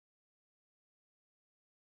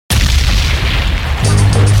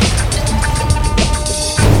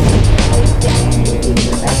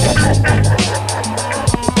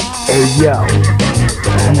Radio.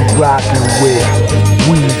 You rockin' with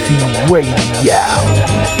Weezy Radio.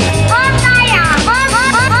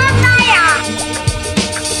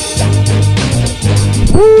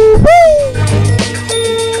 Woo-hoo!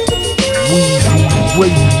 Weezy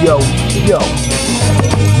Radio Show.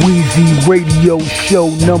 Weezy Radio Show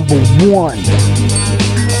number 1.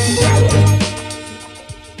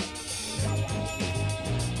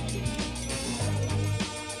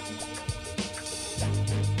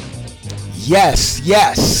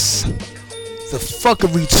 Yes. The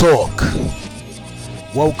Fuckery Talk.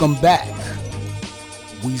 Welcome back.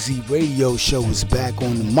 Weezy Radio Show is back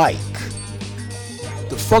on the mic.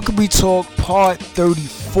 The Fuckery Talk Part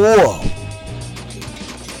 34.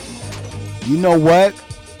 You know what?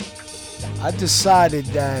 I decided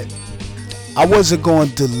that I wasn't going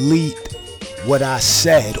to delete what I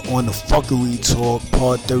said on the Fuckery Talk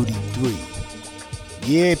Part 33.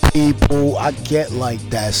 Yeah, people, I get like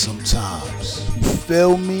that sometimes. You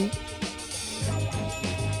feel me?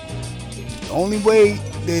 The only way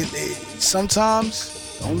that sometimes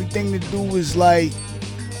the only thing to do is like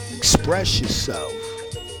express yourself.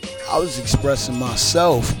 I was expressing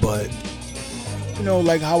myself, but you know,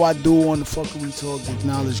 like how I do on the Fuckery Talk,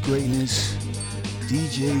 Acknowledge Greatness,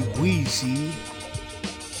 DJ Weezy.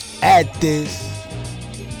 At this,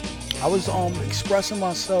 I was expressing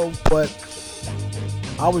myself, but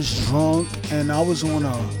I was drunk and I was on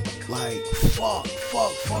a like fuck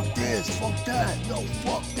this, fuck that, yo,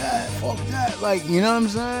 fuck that, like, you know what I'm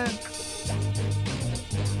saying?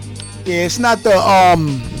 Yeah, it's not the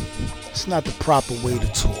proper way to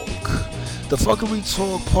talk. The Fuckery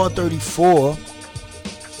Talk Part 34.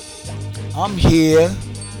 I'm here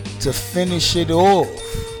to finish it off.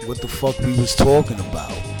 What the fuck we was talking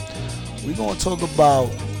about? We're gonna talk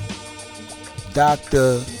about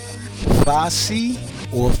Dr. Fauci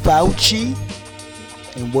or Fauci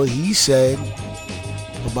and what he said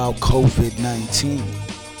about COVID-19.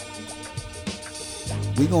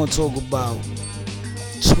 We're gonna talk about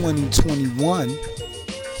 2021.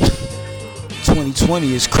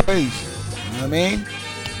 2020 is crazy. You know what I mean?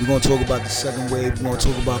 We're gonna talk about the second wave. We're gonna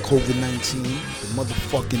talk about COVID-19. The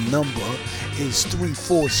motherfucking number is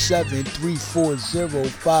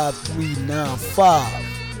 347-340-5395.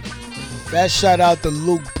 That shout out to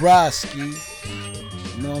Luke Broski.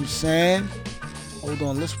 You know what I'm saying? Hold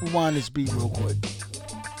on, let's rewind this beat real quick.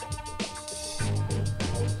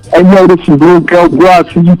 Hey, yo, this is Luke L.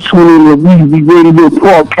 Broski. You tuning in to Weezy Radio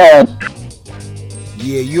Podcast.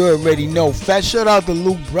 Yeah, you already know. Fat shout out to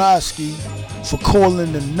Luke Broski for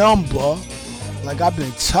calling the number. Like I've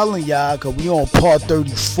been telling y'all, cause we on part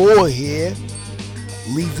 34 here.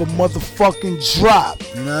 Leave a motherfucking drop.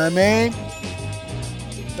 You know what I mean?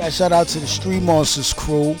 Fat shout out to the Street Monsters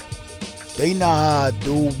crew. They know how I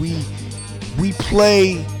do. We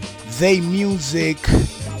play they music.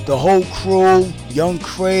 The whole crew, Young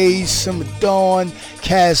Craze, Simmer Dawn,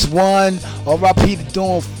 Cass One, R.I.P. to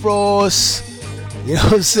Dawn Frost. You know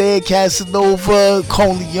what I'm saying? Casanova,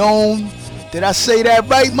 Corleone. Did I say that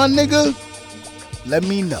right, my nigga? Let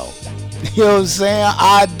me know. You know what I'm saying?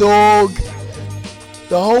 iDog.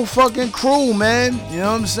 The whole fucking crew, man. You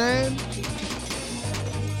know what I'm saying?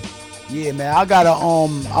 Yeah, man. I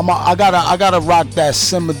gotta rock that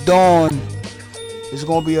Simmer Dawn. It's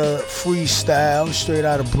gonna be a freestyle straight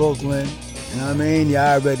out of Brooklyn. You know what I mean?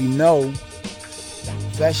 Y'all already know.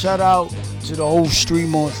 That shout out to the whole Street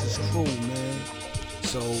Monsters crew, man.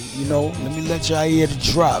 So, you know, let me let y'all hear the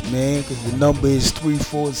drop, man, because the number is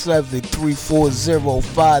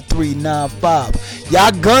 347-340-5395.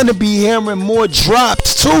 Y'all gonna be hearing more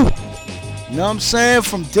drops, too. You know what I'm saying?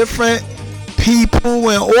 From different people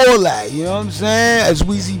and all that. You know what I'm saying? As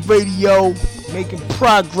Weezy Radio making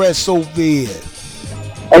progress over here.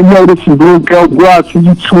 Hey, yo, this is Luke L. Broski.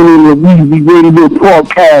 You tuning in to Weezy Radio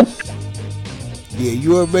Podcast. Yeah,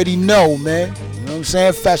 you already know, man. You know what I'm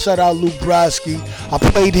saying? Fat shout out Luke Broski. I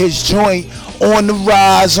played his joint on the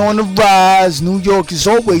rise. New York is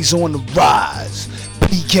always on the rise.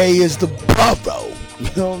 PK is the borough. You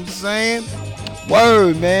know what I'm saying?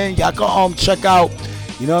 Word, man. Y'all can check out,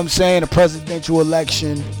 you know what I'm saying, the presidential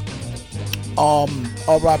election.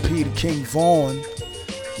 R.I.P. to King Vaughn.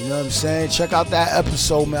 You know what I'm saying? Check out that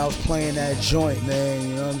episode, man. I was playing that joint, man.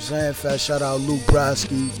 You know what I'm saying? Fat shout out Luke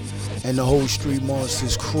Broski and the whole Street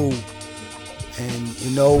Monsters crew. And, you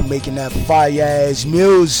know, making that fire-ass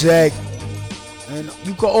music. And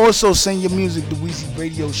you can also send your music to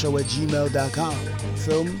WeezyRadioShow@gmail.com. You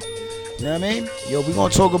feel me? You know what I mean? Yo, we're going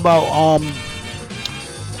to talk about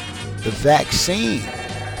the vaccine.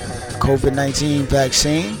 The COVID-19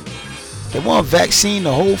 vaccine. They want to vaccine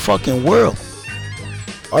the whole fucking world.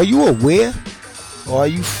 Are you aware Or are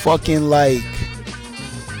you fucking like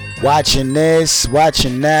watching this,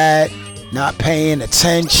 watching that, not paying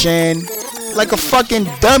attention, like a fucking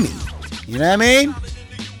dummy? You know what I mean?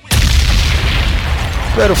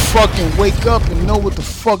 Better fucking wake up and know what the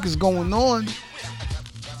fuck is going on.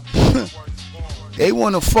 They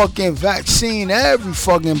want to fucking vaccine every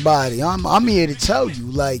fucking body. I'm here to tell you,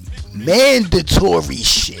 like, mandatory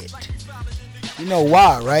shit. You know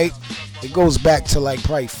why, right? It goes back to like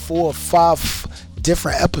probably 4 or 5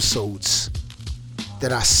 different episodes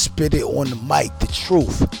that I spit it on the mic, the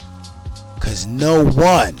truth. Cause no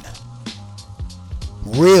one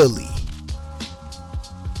really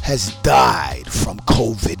has died from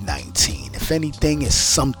COVID-19. If anything, it's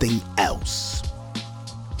something else.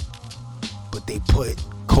 But they put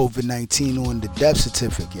COVID-19 on the death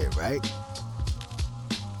certificate, right?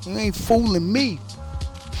 You ain't fooling me.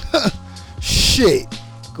 Shit.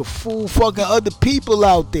 Could fool fucking other people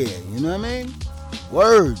out there. You know what I mean?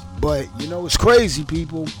 Word. But, you know, it's crazy,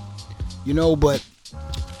 people. You know, but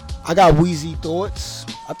I got wheezy thoughts.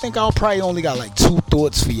 I think I'll probably only got like 2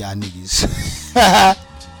 thoughts for y'all niggas.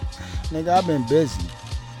 Nigga, I've been busy.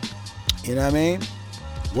 You know what I mean?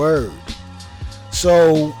 Word.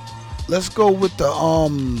 So, let's go with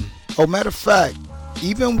the, matter of fact,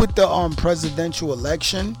 even with the presidential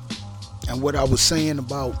election and what I was saying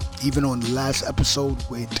about even on the last episode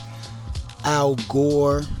with Al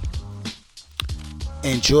Gore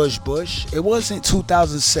and George Bush, it wasn't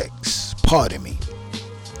 2006. Pardon me.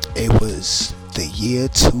 It was the year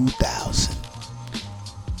 2000.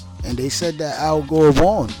 And they said that Al Gore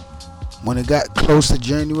won when it got close to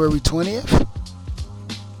January 20th.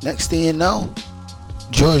 Next thing you know,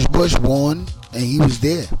 George Bush won and he was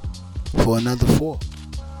there for another 4.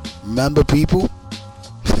 Remember, people?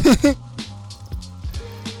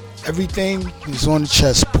 Everything is on the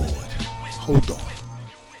chessboard. Hold on.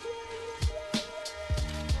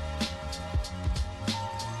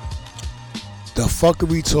 The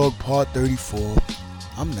Fuckery Talk Part 34.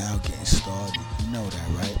 I'm now getting started. You know that,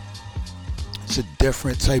 right? It's a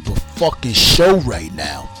different type of fucking show right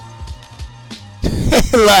now.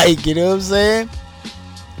 Like, you know what I'm saying?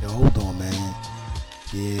 Yo, hold on, man.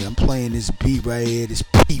 Yeah, I'm playing this beat right here. This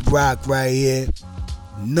Pete Rock right here.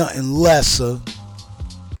 Nothing lesser.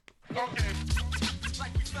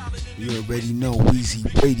 You already know, Weezy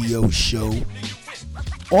Radio Show.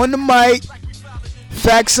 On the mic,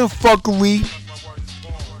 facts and fuckery.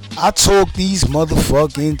 I talk these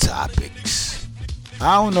motherfucking topics.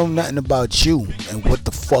 I don't know nothing about you and what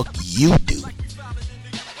the fuck you do.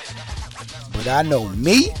 But I know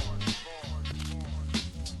me.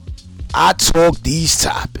 I talk these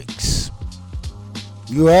topics.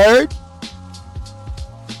 You heard?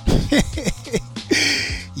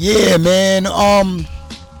 Yeah, man.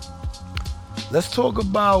 Let's talk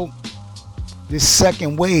about this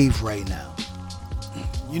second wave right now.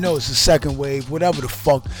 You know it's the second wave, whatever the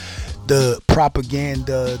fuck, the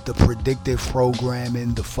propaganda, the predictive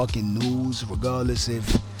programming, the fucking news, regardless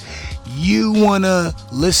if you wanna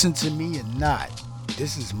listen to me or not.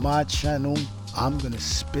 This is my channel. I'm gonna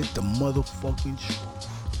spit the motherfucking truth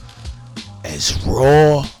as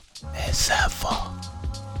raw as ever.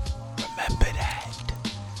 Remember that.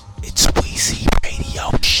 It's Weezy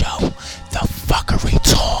Radio Show, the Fuckery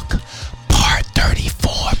Talk, Part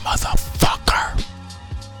 34, motherfucker.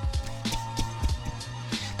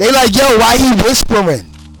 They like, yo, why he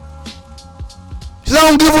whispering? Cause I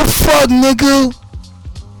don't give a fuck, nigga.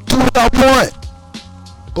 Do what I want.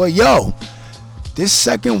 But yo, this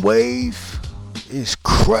second wave is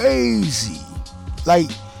crazy. Like,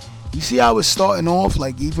 you see how it's starting off,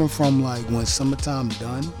 like even from like when summertime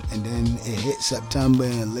done, and then it hit September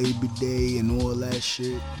and Labor Day and all that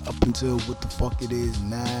shit, up until what the fuck it is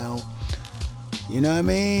now. You know what I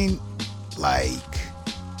mean? Like,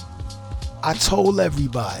 I told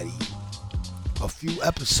everybody a few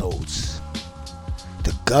episodes,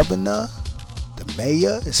 the governor, the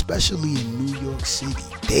mayor, especially in New York City,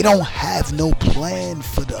 they don't have no plan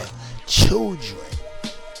for the children.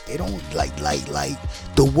 They don't like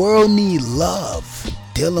the world need love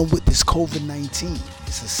dealing with this COVID-19.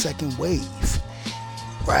 It's a second wave,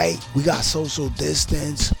 right? We got social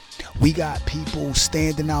distance. We got people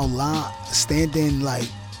standing like,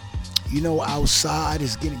 you know, outside.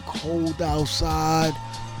 It's getting cold outside.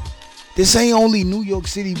 This ain't only New York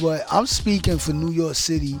City, but I'm speaking for New York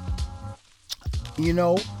City. You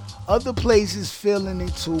know, other places feeling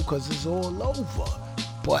it too, because it's all over.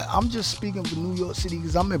 But I'm just speaking for New York City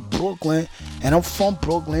because I'm in Brooklyn and I'm from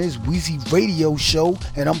Brooklyn. It's Weezy Radio Show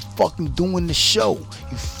and I'm fucking doing the show.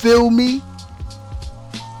 You feel me?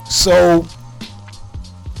 So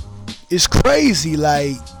it's crazy.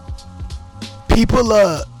 Like, People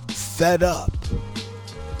are fed up.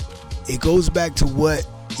 It goes back to what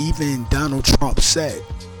even Donald Trump said,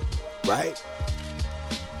 right?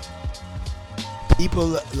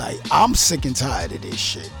 People like, I'm sick and tired of this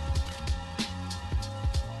shit.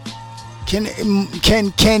 Can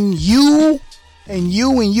you and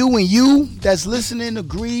you that's listening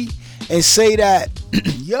agree and say that,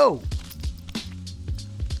 yo,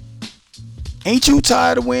 ain't you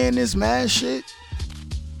tired of wearing this mask shit?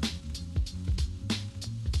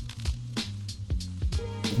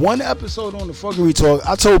 One episode on the Fuckery Talk,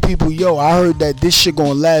 I told people, yo, I heard that this shit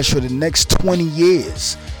gonna last for the next 20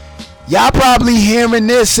 years. Y'all probably hearing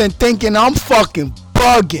this and thinking I'm fucking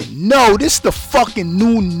bugging. No, this is the fucking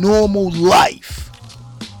new normal life.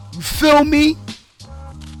 You feel me?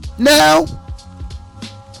 Now,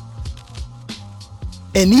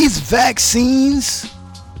 and these vaccines,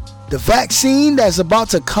 the vaccine that's about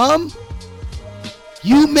to come,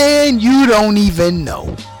 you don't even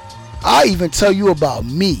know. I'll even tell you about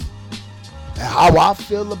me and how I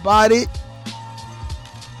feel about it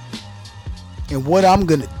and what I'm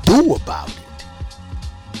gonna do about it.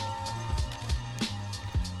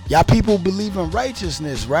 Y'all people believe in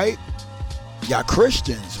righteousness, right? Y'all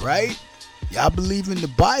Christians, right? Y'all believe in the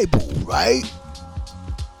Bible, right?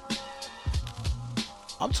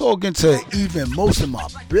 I'm talking to even most of my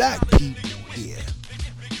black people here.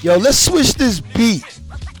 Yo, let's switch this beat.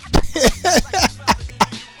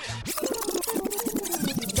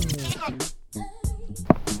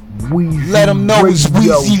 Let them know it's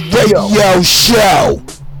Weezy Radio Show.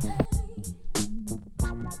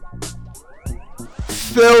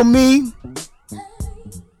 Feel me?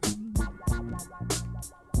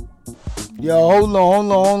 Yo, hold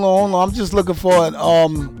on. I'm just looking for an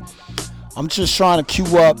I'm just trying to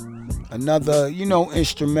cue up another,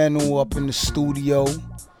 instrumental up in the studio.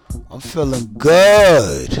 I'm feeling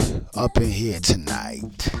good up in here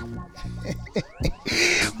tonight.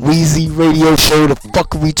 Weezy Radio Show, the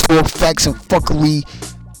Fuckery Talk, Facts and Fuckery.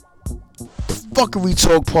 The Fuckery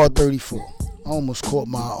Talk Part 34. I almost caught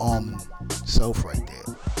my self right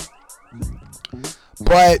there.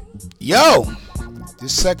 But yo,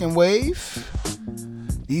 this second wave,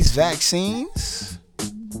 these vaccines,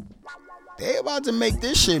 they about to make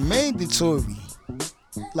this shit mandatory.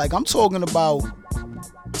 Like, I'm talking about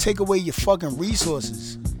take away your fucking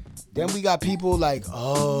resources. Then we got people like,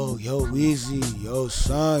 oh, yo, Weezy, yo,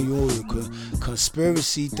 son, yo,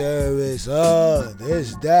 conspiracy theorists,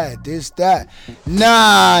 this, that.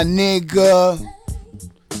 Nah, nigga.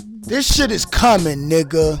 This shit is coming,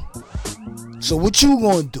 nigga. So what you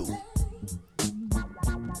gonna do?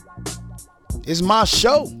 It's my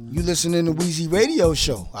show. You listening to Weezy Radio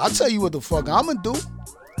Show. I'll tell you what the fuck I'ma do.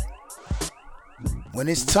 When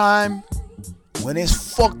it's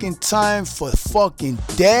fucking time for fucking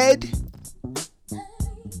dead,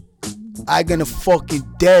 I gonna fucking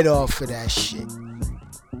dead off of that shit.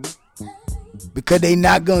 Because they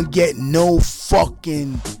not gonna get no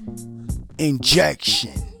fucking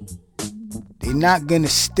injection. They not gonna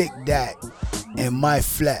stick that in my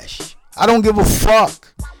flesh. I don't give a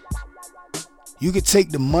fuck. You could take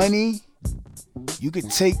the money. You could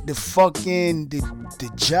take the fucking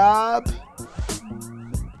the job.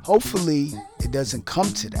 Hopefully it doesn't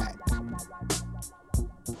come to that.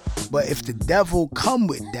 But if the devil come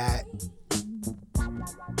with that,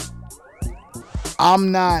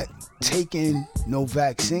 I'm not taking no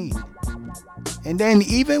vaccine. And then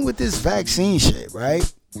even with this vaccine shit,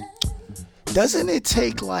 right? Doesn't it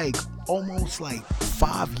take almost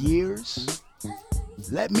 5 years?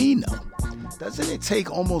 Let me know. Doesn't it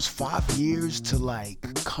take almost 5 years to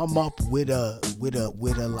come up with a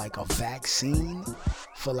vaccine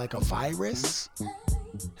for a virus?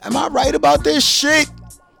 Am I right about this shit?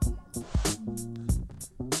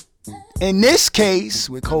 In this case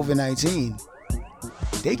with COVID-19,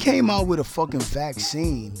 they came out with a fucking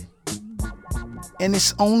vaccine and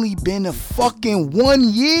it's only been a fucking 1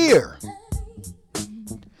 year.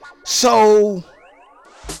 So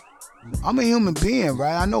I'm a human being,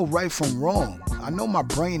 right? I know right from wrong. I know my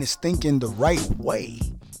brain is thinking the right way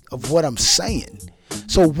of what I'm saying.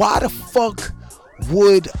 So why the fuck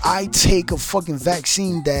would I take a fucking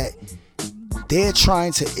vaccine that they're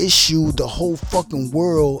trying to issue the whole fucking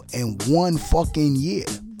world in 1 fucking year?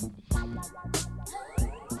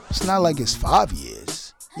 It's not like it's 5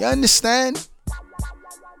 years. You understand?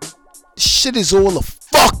 This shit is all a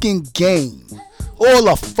fucking game. All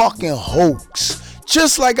a fucking hoax.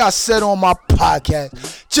 Just like I said on my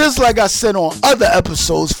podcast. Just like I said on other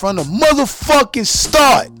episodes from the motherfucking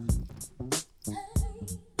start.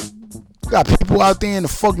 Got people out there in the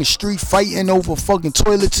fucking street fighting over fucking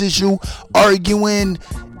toilet tissue, arguing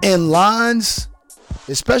in lines,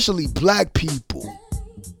 especially black people.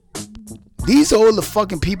 These are all the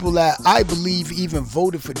fucking people that I believe even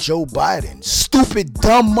voted for Joe Biden. Stupid,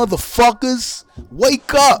 dumb motherfuckers.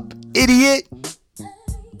 Wake up, idiot.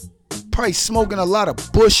 Probably smoking a lot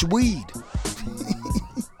of bush weed.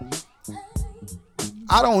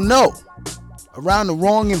 I don't know. Around the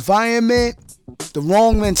wrong environment, the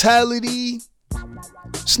wrong mentality.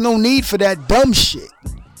 There's no need for that dumb shit.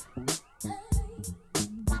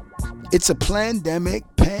 It's a pandemic,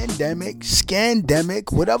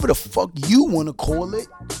 scandemic, whatever the fuck you want to call it.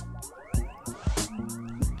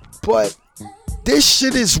 But this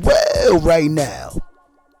shit is real right now.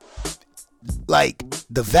 Like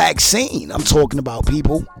the vaccine, I'm talking about,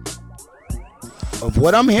 people. Of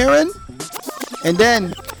what I'm hearing. And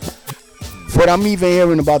then what I'm even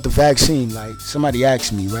hearing about the vaccine, like somebody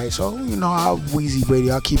asked me, right? So, you know how Weezy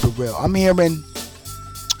Radio, I'll keep it real. I'm hearing,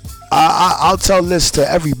 I'll tell this to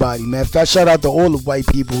everybody, man. Shout out to all the white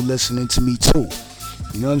people listening to me too.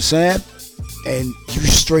 You know what I'm saying? And you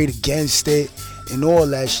straight against it and all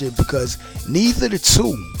that shit, because neither the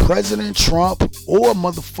two, President Trump or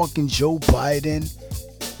motherfucking Joe Biden,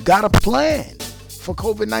 got a plan for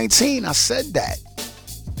COVID-19. I said that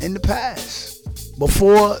in the past.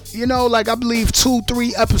 Before, you know, like I believe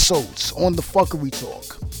 2-3 episodes on the fuckery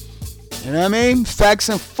talk. You know what I mean? Facts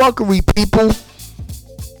and fuckery, people.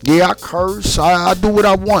 Yeah, I curse. I do what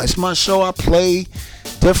I want. It's my show. I play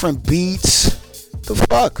different beats. The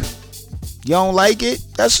fuck? You don't like it?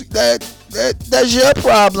 That's your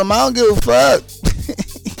problem. I don't give a fuck.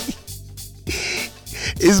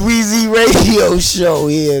 It's Weezy Radio Show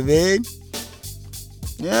here, man.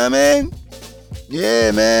 You know what I mean?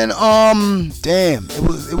 Yeah, man. Damn.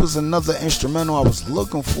 It was another instrumental I was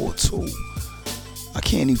looking for too. I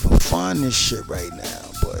can't even find this shit right now.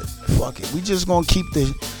 But fuck it. We just gonna keep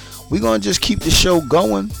the show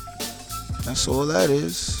going. That's all that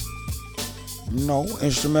is. You know,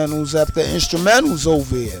 instrumentals after instrumentals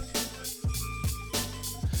over here.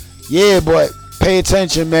 Yeah, but pay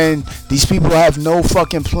attention, man. These people have no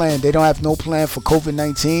fucking plan. They don't have no plan for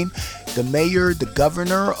COVID-19. The mayor, the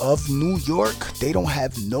governor of New York, they don't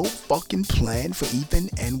have no fucking plan for even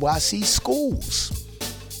NYC schools.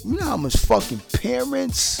 You know how much fucking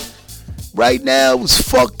parents right now is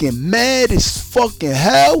fucking mad as fucking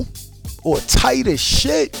hell or tight as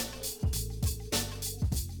shit?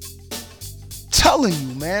 Telling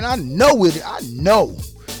you, man, I know it. I know.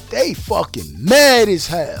 They fucking mad as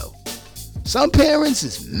hell. Some parents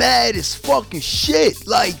is mad as fucking shit.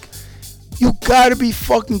 Like, you gotta be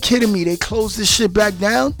fucking kidding me. They closed this shit back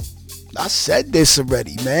down? I said this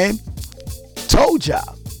already, man. Told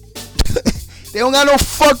y'all. They don't got no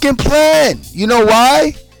fucking plan. You know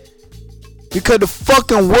why? Because the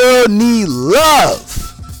fucking world need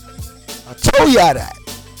love. I told y'all that.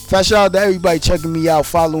 Shout out to everybody checking me out,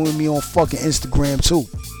 following me on fucking Instagram too.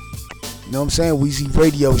 You know what I'm saying? Weezy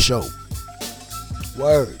Radio Show.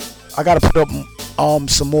 Word. I gotta put up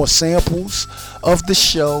some more samples of the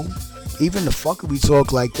show. Even the fuckery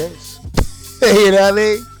talk like this. You know what I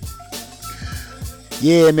mean?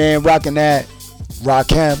 Yeah, man, rocking that.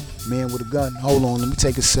 Rakim, man with a gun. Hold on, let me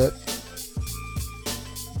take a sip.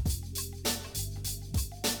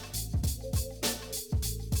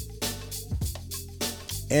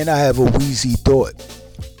 And I have a wheezy thought.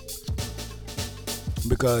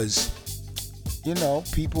 Because, you know,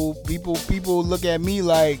 people look at me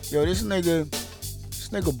like, yo, this nigga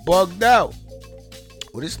bugged out.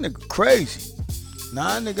 Well, this nigga crazy.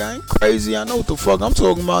 Nah, nigga, I ain't crazy. I know what the fuck I'm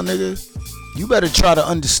talking about, nigga. You better try to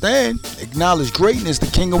understand. Acknowledge greatness, the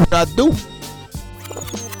king of what I do.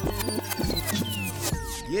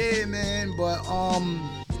 Yeah, man, but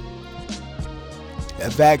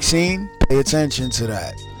that vaccine, pay attention to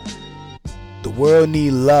that. The world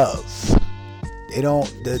need love. They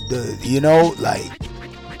don't, you know, like,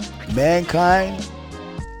 mankind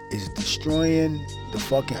is destroying the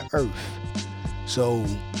fucking earth. So,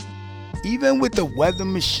 even with the weather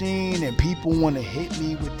machine and people want to hit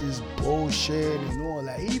me with this bullshit and all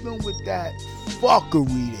that, even with that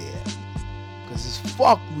fuckery there, because it's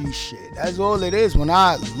fuckery shit. That's all it is when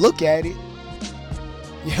I look at it.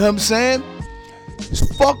 You know what I'm saying? It's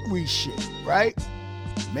fuckery shit, right?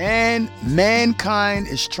 Mankind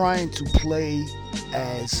is trying to play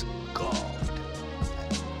as God,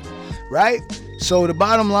 right? So the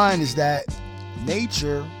bottom line is that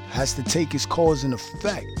nature has to take its cause and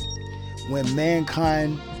effect when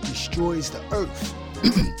mankind destroys the earth.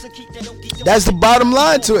 That's the bottom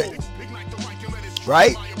line to it,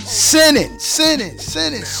 right? Sinning.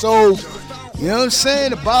 So, you know what I'm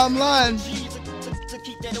saying? The bottom line,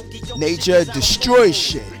 nature destroys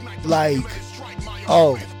shit. Like,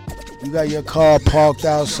 oh, You got your car parked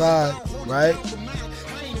outside, right?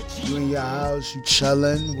 You in your house, you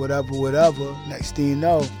chilling, whatever. Next thing you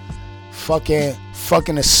know,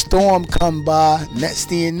 fucking a storm come by. Next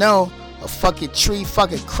thing you know, a fucking tree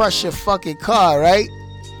fucking crush your fucking car, right?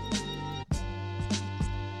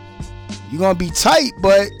 You're gonna be tight,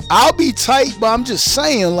 but I'll be tight, but I'm just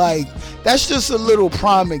saying, like, that's just a little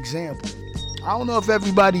prime example. I don't know if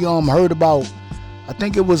everybody heard about, I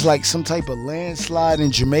think it was like some type of landslide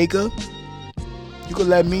in Jamaica. You could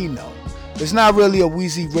let me know. It's not really a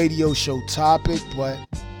Weezy radio show topic, but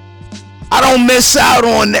I don't miss out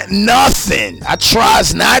on nothing. I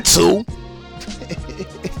tries not to.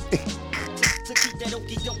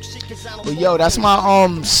 But yo, that's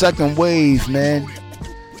my second wave, man.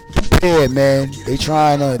 Yeah, man. They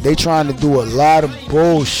trying to do a lot of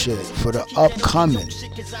bullshit for the upcoming.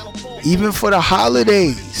 Even for the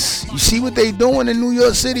holidays. You see what they doing in New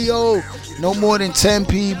York City? Oh, no more than 10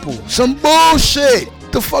 people. Some bullshit.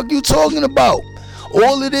 The fuck you talking about?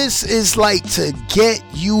 All of this is like to get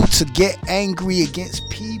you to get angry against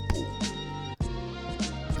people.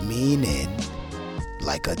 Meaning,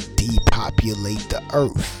 like a depopulate the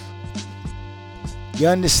earth. You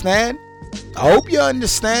understand? I hope you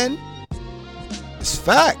understand. It's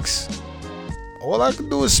facts. All I can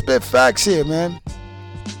do is spit facts here, man.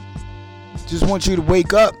 Just want you to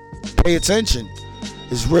wake up, pay attention.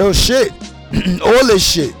 It's real shit. All this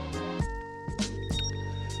shit.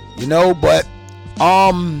 You know, but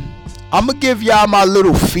I'm gonna give y'all my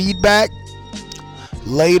little feedback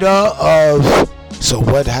later of, so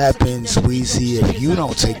what happens, Weezy, if you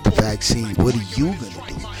don't take the vaccine? What are you gonna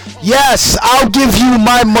do? Yes, I'll give you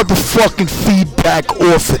my motherfucking feedback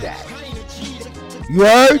off of that. You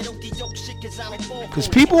heard? Because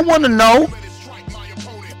people want to know.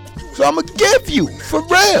 So I'm going to give you, for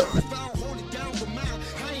real.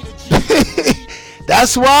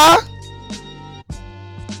 That's why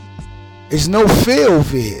there's no fear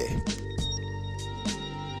over here.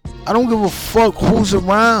 I don't give a fuck who's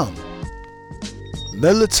around.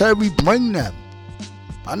 Military, bring them.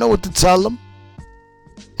 I know what to tell them.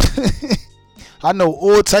 I know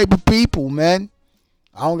all type of people, man.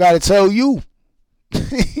 I don't gotta tell you.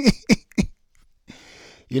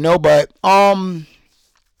 You know, but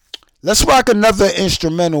let's rock another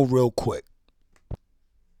instrumental real quick.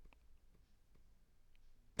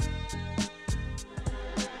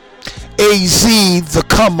 AZ, the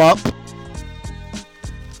come up.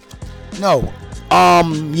 No,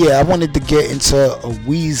 yeah, I wanted to get into a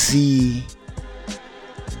Weezy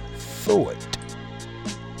thought.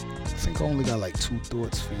 I think I only got like 2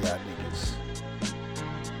 thoughts for y'all niggas.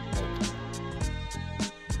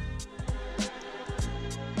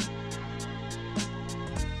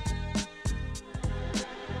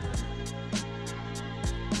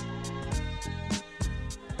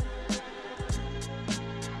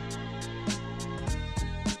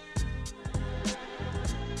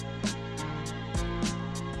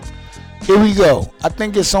 Here we go. I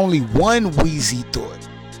think it's only one Weezy thought.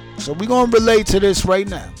 So we're going to relate to this right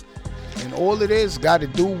now. And all it is got to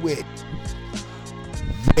do with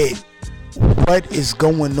what is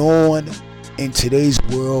going on in today's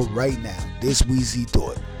world right now. This Weezy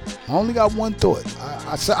thought. I only got one thought.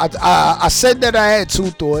 I said that I had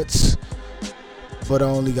 2 thoughts, but I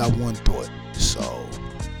only got one thought. So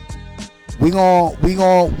I'm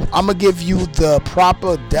gonna give you the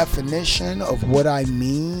proper definition of what I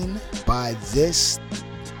mean by this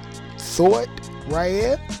thought right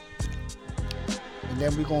here. And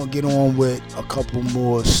then we're going to get on with a couple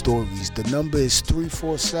more stories. The number is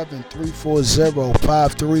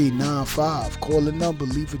 347-340-5395. Call the number,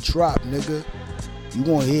 leave a drop, nigga. You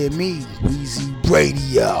want to hear me, Weezy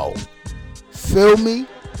Radio. Feel me?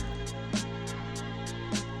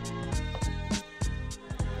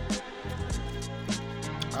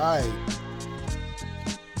 Alright.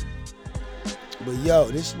 But yo,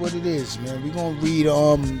 this is what it is, man. We're going to read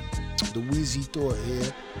the Weezy thought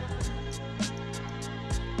here.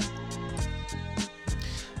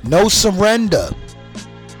 No surrender,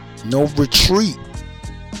 no retreat,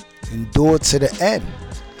 endure to the end.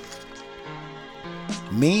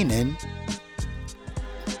 Meaning,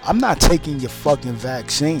 I'm not taking your fucking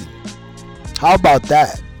vaccine. How about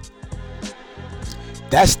that?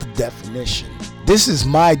 That's the definition. This is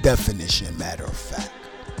my definition, matter of fact.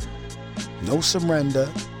 No surrender,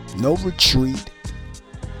 no retreat,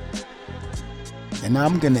 and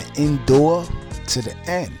I'm gonna endure to the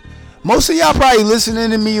end. Most of y'all probably listening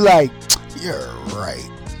to me like, you're right.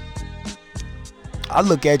 I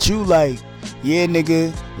look at you like, yeah,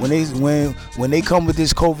 nigga, when they come with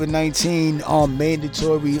this COVID-19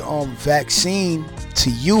 mandatory vaccine to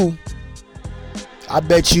you, I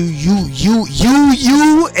bet you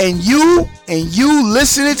and you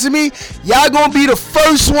listening to me, y'all gonna be the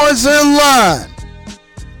first ones in line.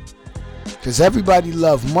 Cause everybody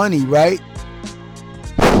love money, right?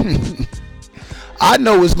 I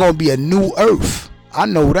know it's gonna be a new earth. I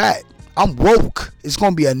know that. I'm woke. It's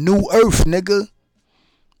gonna be a new earth, nigga.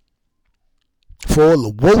 For all the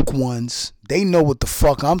woke ones, they know what the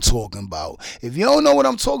fuck I'm talking about. If you don't know what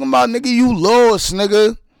I'm talking about, nigga, you lost,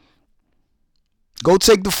 nigga. Go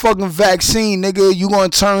take the fucking vaccine, nigga. You gonna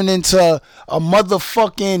turn into a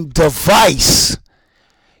motherfucking device.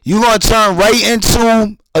 You gonna turn right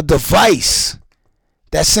into a device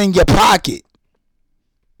that's in your pocket.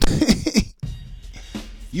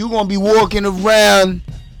 You gonna be walking around.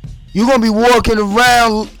 You gonna be walking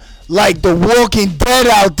around like the Walking Dead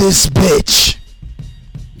out this bitch.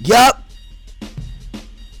 Yup.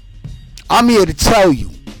 I'm here to tell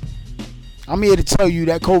you.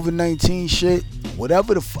 That COVID-19 shit,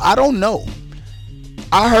 whatever I don't know.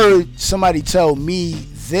 I heard somebody tell me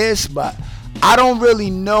this, but I don't really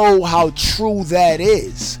know how true that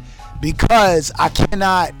is because I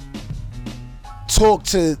cannot talk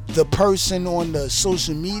to the person on the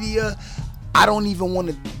social media. I don't even want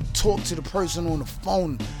to talk to the person on the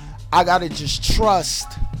phone. I gotta just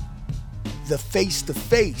trust the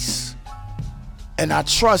face-to-face, and I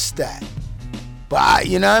trust that. But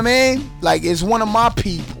you know what I mean? Like, it's one of my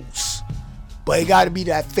peoples, but it gotta be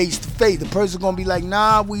that face-to-face. The person gonna be like,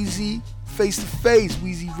 nah, Weezy, face-to-face,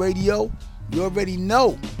 Weezy Radio. You already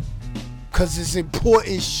know, cause it's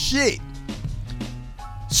important shit.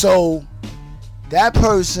 So that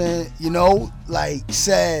person, you know, like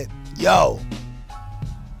said, yo,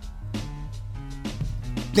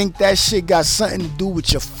 think that shit got something to do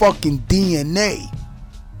with your fucking DNA.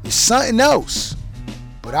 It's something else.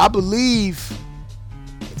 But I believe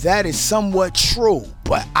that is somewhat true.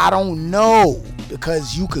 But I don't know,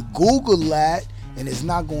 because you could Google that and it's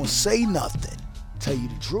not going to say nothing. Tell you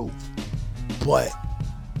the truth. But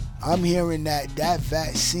I'm hearing that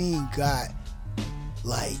vaccine got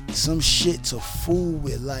like some shit to fool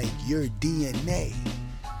with like your DNA.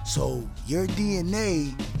 So your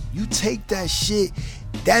DNA, you take that shit,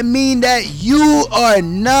 that mean that you are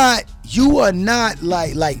not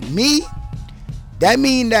like me. That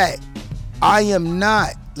mean that I am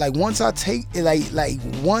not, like, once I take like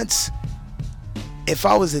once, if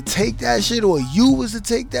I was to take that shit, or you was to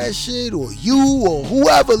take that shit, or you or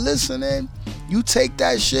whoever listening, you take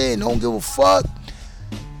that shit and don't give a fuck,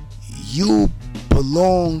 you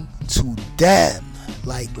belong to them.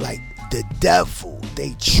 Like the devil.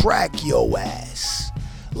 They track your ass.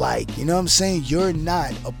 Like, you know what I'm saying? You're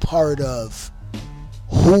not a part of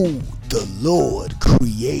who the Lord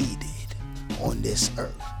created on this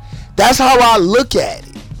earth. That's how I look at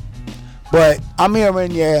it. But I'm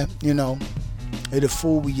hearing, yeah, you know, it'll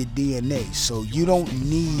fool with your DNA. So you don't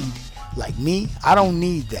need, like me, I don't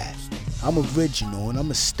need that. I'm original and I'm going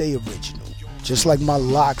to stay original. Just like my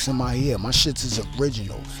locks in my hair. My shit is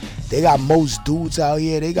original. They got most dudes out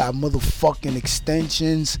here, they got motherfucking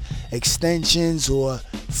extensions or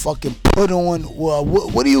fucking put on, well,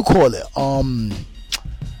 what do you call it?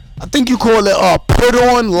 I think you call it put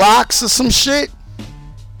on locks or some shit.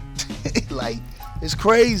 Like, it's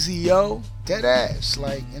crazy, yo. Dead ass.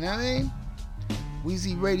 Like, you know what I mean?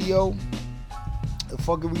 Weezy Radio, the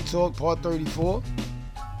fucking we talk, part 34.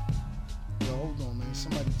 Yo, hold on, man.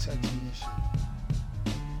 Somebody text me this shit.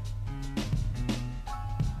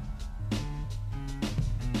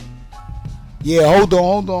 Yeah, hold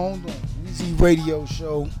on. Weezy Radio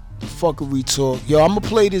Show, the fuckery talk. Yo, I'm gonna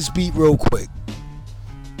play this beat real quick.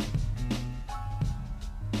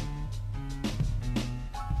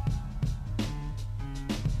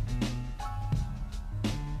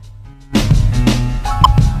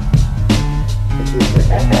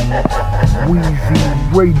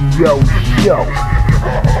 Weezy Radio Show.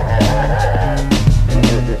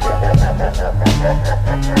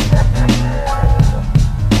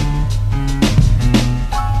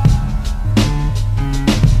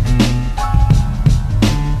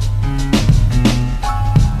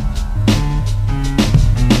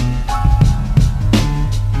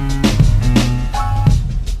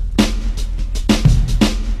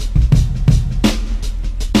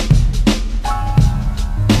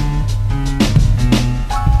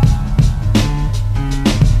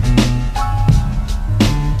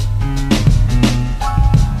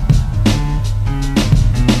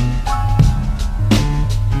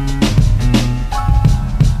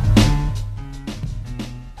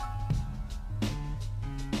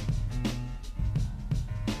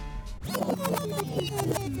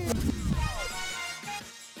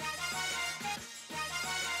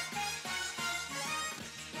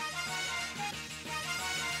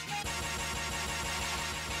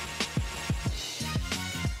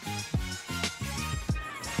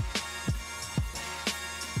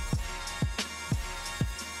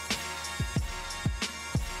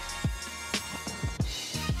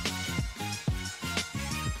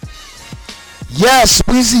 Yes,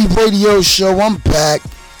 Weezy Radio Show. I'm back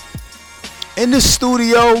in the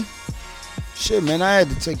studio. Shit, man, I had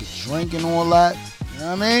to take a drink and all that. You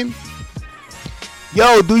know what I mean?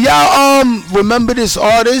 Yo, do y'all remember this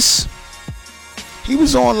artist? He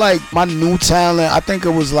was on like my new talent. I think it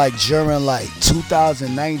was like during like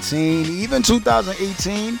 2019, even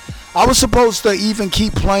 2018. I was supposed to even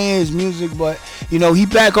keep playing his music, but you know, he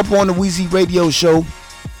back up on the Weezy Radio Show.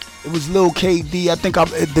 It was Lil KD. I think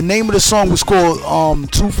the name of the song was called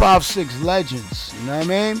 256 Legends. You know what I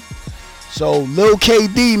mean? So Lil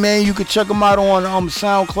KD, man, you can check him out on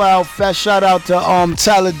SoundCloud. Fast shout out to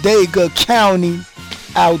Talladega County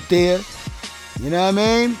out there. You know what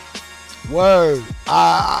I mean? Word.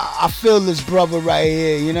 I feel this brother right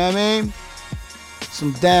here. You know what I mean?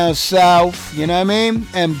 Some down south. You know what I mean?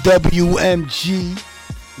 MWMG.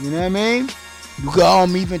 You know what I mean? You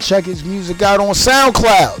can even check his music out on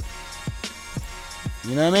SoundCloud.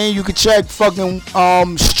 You know what I mean? You can check fucking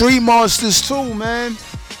Street Monsters too, man.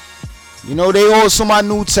 You know, they also my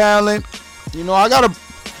new talent. You know, I got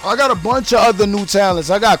a bunch of other new talents.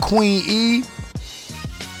 I got Queen E,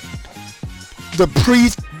 the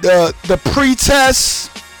pretest.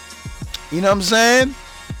 You know what I'm saying?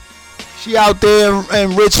 She out there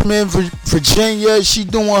in Richmond, Virginia. She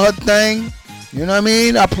doing her thing. You know what I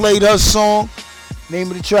mean? I played her song. Name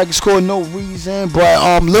of the track is called No Reason.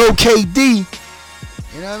 But Lil KD,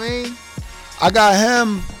 you know what I mean? I got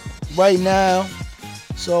him right now.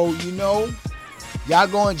 So, you know, y'all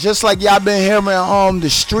going, just like y'all been hearing the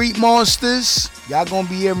Street Monsters, y'all gonna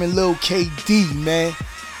be hearing Lil KD, man.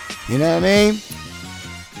 You know what I mean?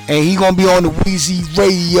 And he gonna be on the Weezy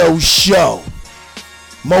Radio Show.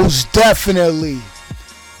 Most definitely.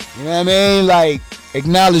 You know what I mean? Like,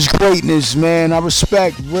 acknowledge greatness, man. I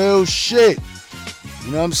respect real shit.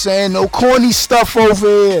 You know what I'm saying? No corny stuff over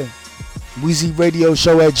here. Weezy Radio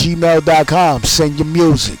Show at gmail.com. Send your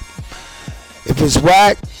music. If it's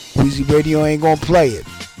whack, Weezy Radio ain't gonna play it.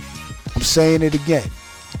 I'm saying it again.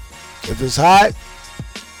 If it's hot,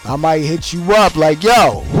 I might hit you up like,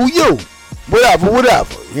 yo, who you? Whatever.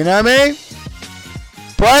 You know what I mean?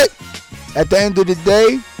 But at the end of the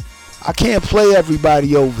day, I can't play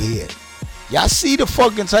everybody over here. Y'all see the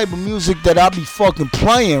fucking type of music that I be fucking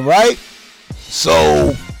playing, right?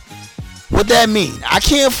 So, what that mean? I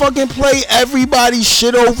can't fucking play everybody's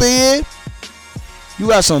shit over here? You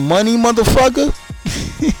got some money, motherfucker?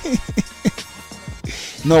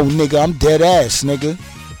 No, nigga, I'm dead ass, nigga.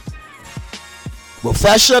 Well,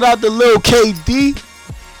 fast shout out to Lil KD,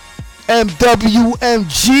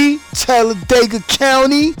 MWMG, Talladega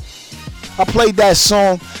County. I played that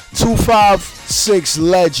song, 256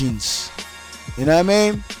 Legends. You know what I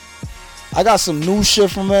mean? I got some new shit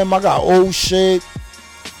from him. I got old shit.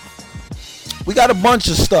 We got a bunch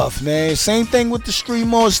of stuff, man. Same thing with the Street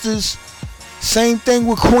Monsters. Same thing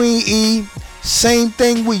with Queen E. Same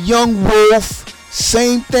thing with Young Wolf.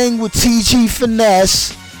 Same thing with TG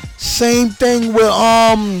Finesse. Same thing with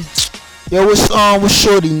what's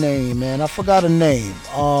Shorty name, man? I forgot her name.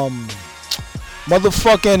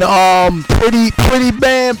 Motherfucking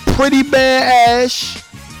Pretty Band Ash.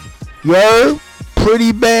 You heard?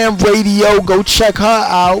 Pretty Band Radio. Go check her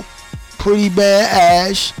out. Pretty Band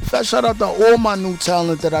Ash. Shout out to all my new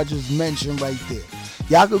talent that I just mentioned right there.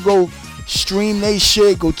 Y'all could go stream they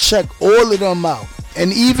shit. Go check all of them out.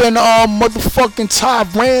 And even motherfucking Ty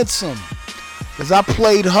Ransom. Because I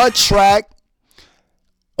played her track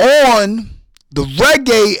on the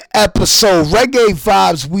reggae episode. Reggae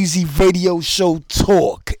Vibes Weezy Radio Show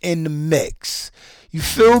Talk in the mix. You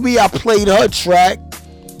feel me? I played her track.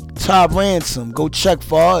 Ty Ransom. Go check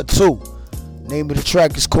for her too. Name of the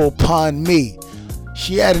track is called Pon Me.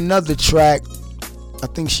 She had another track. I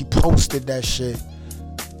think she posted that shit.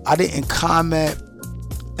 I didn't comment.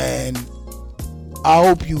 And I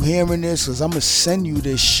hope you hearing this, because I'm going to send you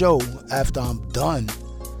this show after I'm done.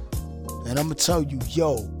 And I'm going to tell you,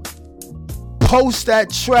 yo, post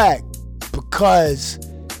that track, because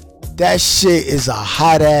that shit is a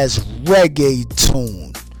hot ass reggae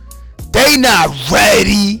tune. They not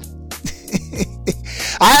ready.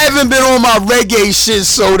 I haven't been on my reggae shit,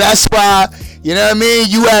 so that's why, you know what I mean?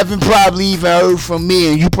 You haven't probably even heard from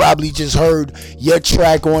me, and you probably just heard your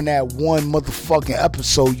track on that one motherfucking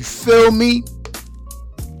episode. You feel me?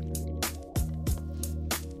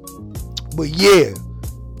 But yeah,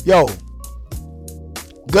 yo,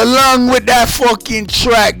 good luck with that fucking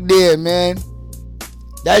track there, man.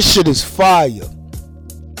 That shit is fire.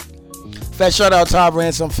 Fast shout out to Ty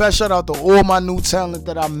Ransom. Fast shout out to all my new talent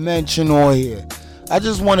that I mentioned on here. I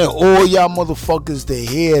just wanted all y'all motherfuckers to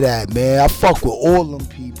hear that, man. I fuck with all them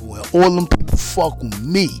people, and all them people fuck with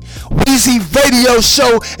me. Weezy Radio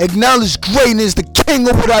Show, acknowledge greatness, the king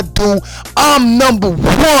of what I do. I'm number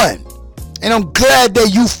one, and I'm glad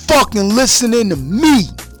that you fucking listening to me.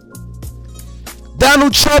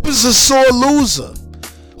 Donald Trump is a sore loser,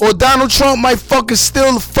 or Donald Trump might fucking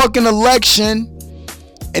steal the fucking election,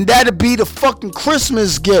 and that'd be the fucking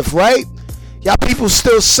Christmas gift, right? Y'all people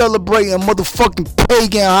still celebrating motherfucking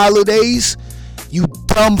pagan holidays. You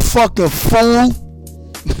dumb fucking fool.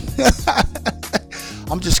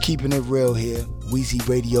 I'm just keeping it real here. Weezy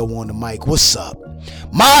Radio on the mic. What's up?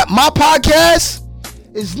 My podcast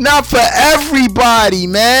is not for everybody,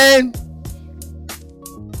 man.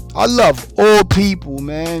 I love all people,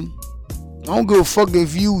 man. I don't give a fuck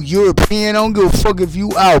if you European. I don't give a fuck if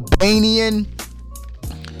you Albanian.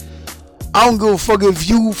 I don't give a fuck if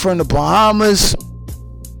you from the Bahamas.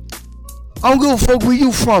 I don't give a fuck where you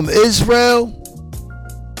from, Israel.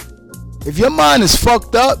 If your mind is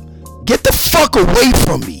fucked up, get the fuck away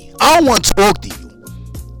from me. I don't want to talk to you.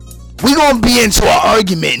 We gonna be into an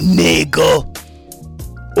argument, nigga.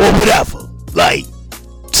 Or whatever. Like,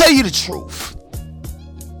 tell you the truth.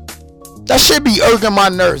 That shit be irking my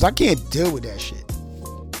nerves. I can't deal with that shit.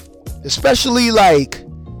 Especially like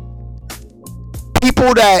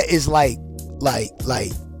people that is like,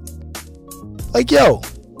 yo,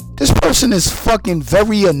 this person is fucking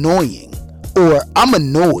very annoying. Or I'm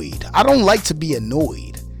annoyed. I don't like to be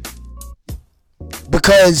annoyed.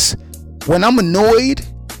 Because when I'm annoyed,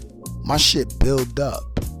 my shit build up.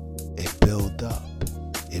 It build up.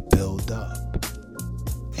 It build up.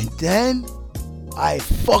 And then I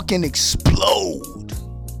fucking explode.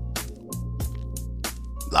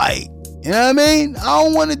 Like, you know what I mean? I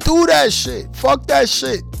don't want to do that shit. Fuck that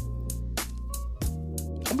shit.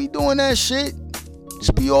 Don't be doing that shit.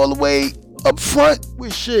 Just be all the way up front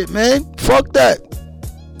with shit, man. Fuck that.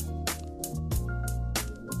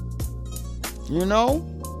 You know?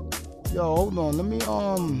 Yo, hold on. Let me I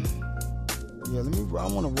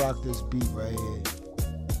want to rock this beat right here.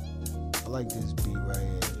 I like this beat right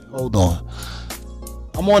here. Hold on.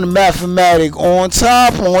 I'm on the Mathematic on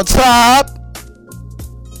top.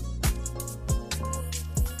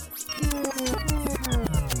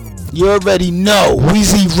 You already know.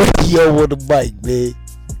 Weezy Radio with the mic, man.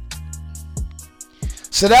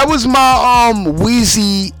 So that was my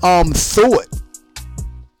Weezy thought.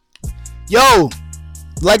 Yo,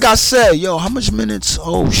 like I said, yo, how much minutes?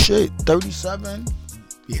 Oh shit, 37?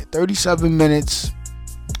 Yeah, 37 minutes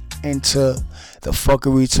into the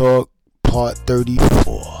Fuckery Talk part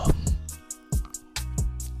 34.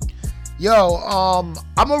 Yo, I'm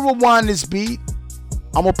gonna rewind this beat.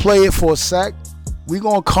 I'm gonna play it for a sec. We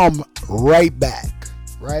gonna come right back,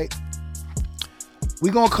 right? We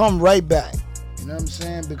gonna come right back. You know what I'm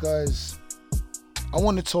saying? Because I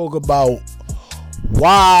want to talk about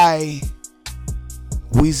why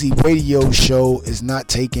Weezy Radio Show is not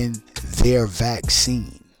taking their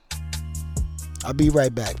vaccine. I'll be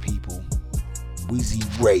right back, people. Weezy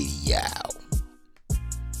Radio.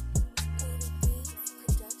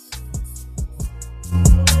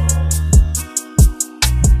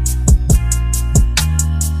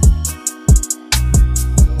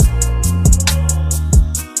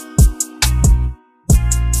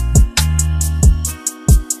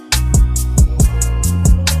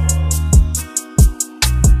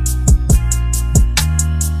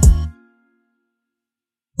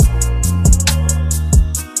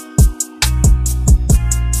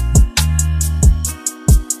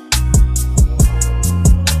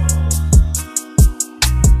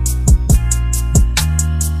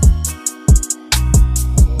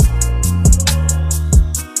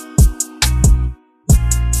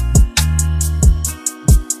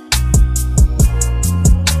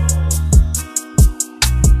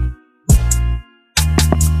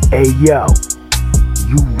 Hey yo,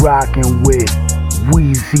 you rockin' with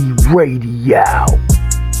Weezy Radio.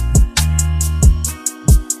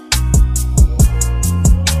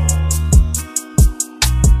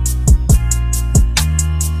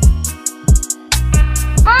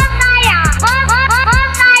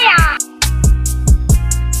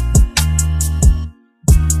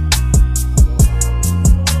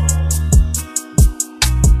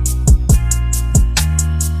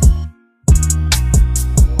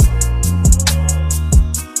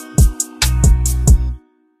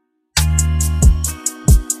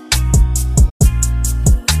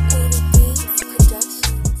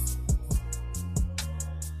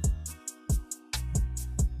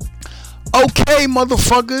 Okay,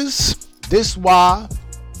 motherfuckers, this why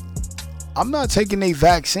I'm not taking a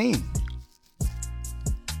vaccine.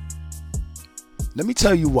 Let me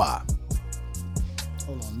tell you why.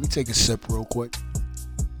 Hold on, let me take a sip real quick.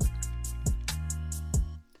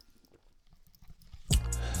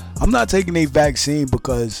 I'm not taking a vaccine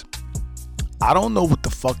because I don't know what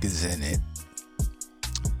the fuck is in it.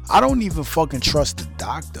 I don't even fucking trust the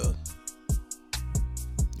doctor.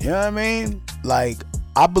 You know what I mean? Like,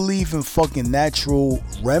 I believe in fucking natural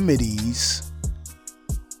remedies.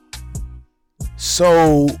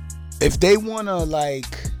 So, if they wanna,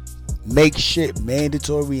 like, make shit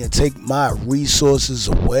mandatory and take my resources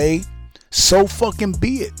away, so fucking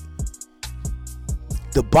be it.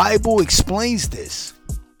 The Bible explains this.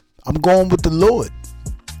 I'm going with the Lord.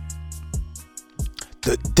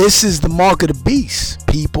 This is the mark of the beast,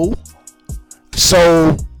 people.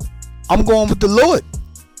 So, I'm going with the Lord.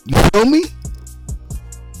 You feel me?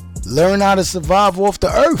 Learn how to survive off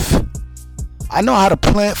the earth. I know how to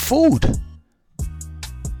plant food.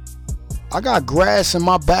 I got grass in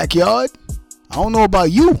my backyard. I don't know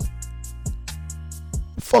about you.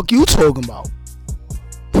 The fuck you talking about?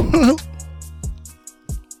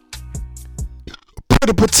 Put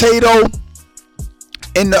a potato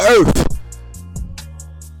in the earth.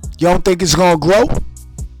 You don't think it's gonna grow?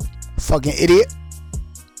 Fucking idiot.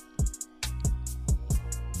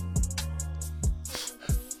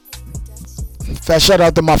 Fat shout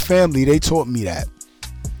out to my family. They taught me that.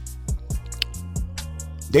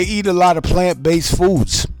 They eat a lot of plant-based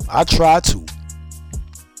foods. I try to.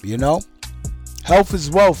 You know? Health is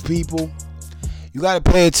wealth, people. You gotta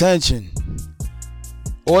pay attention.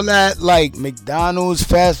 All that, like, McDonald's,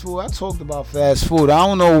 fast food. I talked about fast food. I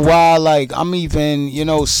don't know why, like, I'm even,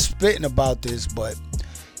 spitting about this. But,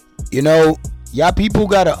 y'all people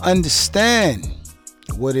gotta understand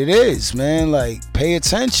what it is, man. Like, pay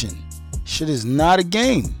attention. Shit is not a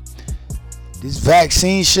game. This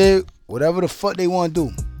vaccine shit, whatever the fuck they want to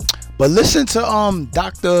do. But listen to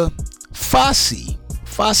Dr. Fauci.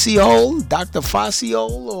 Dr. Fauci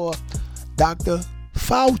or Dr.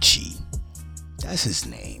 Fauci. That's his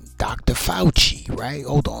name. Dr. Fauci, right?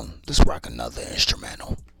 Hold on. Let's rock another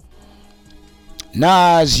instrumental.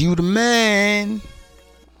 Nas, you the man.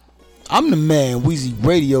 I'm the man. Weezy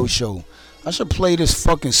Radio Show. I should play this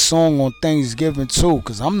fucking song on Thanksgiving too,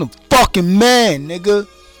 because I'm the fucking man, nigga.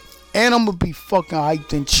 And I'm going to be fucking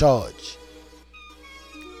hyped in charge.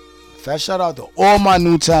 Fat shout out to all my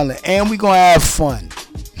new talent. And we going to have fun.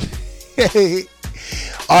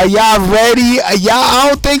 Are y'all ready? I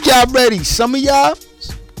don't think y'all ready. Some of y'all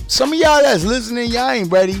that's listening, y'all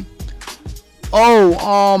ain't ready. I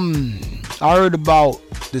heard about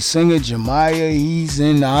the singer Jemiah. He's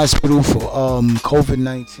in the hospital for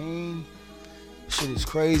COVID-19. Shit is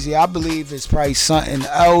crazy. I believe it's probably something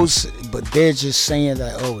else, but they're just saying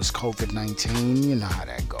that, it's COVID-19. You know how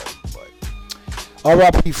that goes. But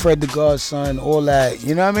R.I.P. Fred the Godson, all that.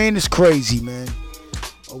 You know what I mean? It's crazy, man.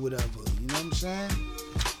 Or whatever. You know what I'm saying?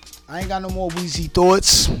 I ain't got no more Weezy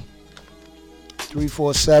thoughts.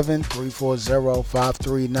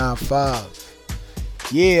 347-340-5395.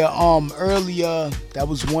 Yeah, earlier, that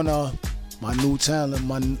was one of my new talent,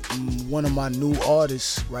 one of my new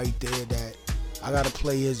artists right there that I gotta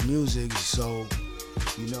play his music, so,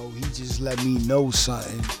 he just let me know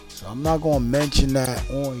something. So I'm not gonna mention that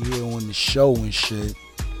on here on the show and shit.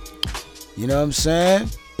 You know what I'm saying?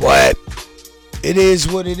 But it is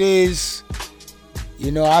what it is.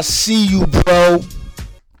 I see you, bro.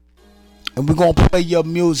 And we're gonna play your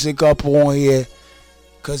music up on here.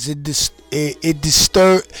 Cause it deserves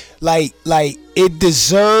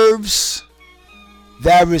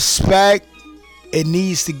that respect. It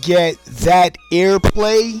needs to get that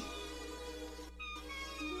airplay.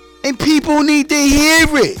 And people need to hear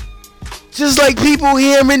it. Just like people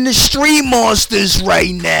hearing the Street Monsters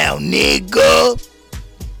right now, nigga.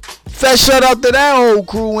 Fat shout out to that whole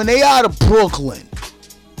crew and they out of Brooklyn.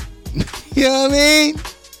 You know what I mean?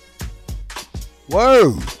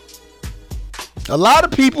 Word. A lot of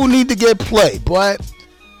people need to get play, but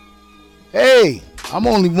hey, I'm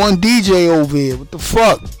only one DJ over here. What the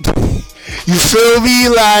fuck? You feel me?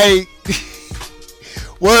 Like,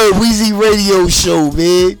 word, Weezy Radio Show,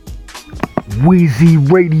 man. Weezy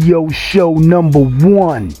Radio Show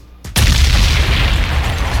 #1.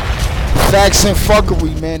 Facts and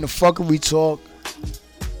fuckery, man. The fuckery talk.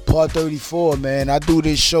 Part 34, man. I do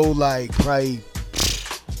this show like probably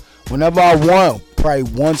whenever I want. Probably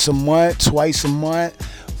once a month, twice a month,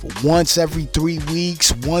 once every 3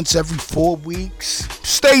 weeks, once every 4 weeks.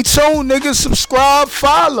 Stay tuned, nigga. Subscribe,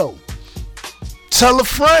 follow. Tell a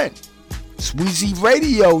friend. It's Weezy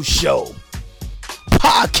Radio Show.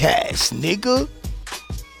 Podcast, nigga.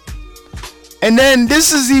 And then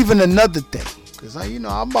this is even another thing. Because, I'm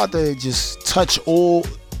about to just touch all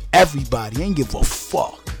everybody. Ain't give a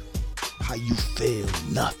fuck how you feel.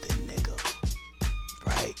 Nothing, nigga.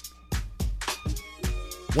 Right?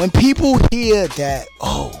 When people hear that,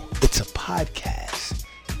 oh, it's a podcast,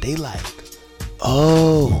 they like,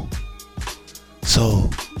 oh, so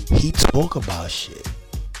he talk about shit.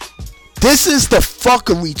 This is the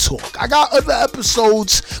fuckery talk. I got other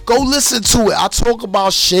episodes. Go listen to it. I talk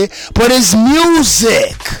about shit, but it's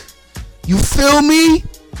music. You feel me?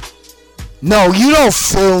 No, you don't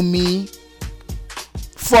feel me.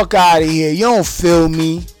 Fuck out of here. You don't feel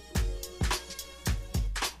me.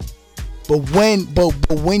 But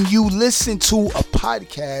when you listen to a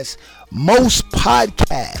podcast, most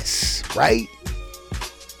podcasts, right,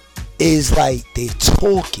 is like they're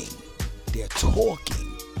talking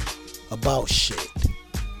about shit,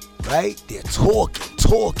 right? They're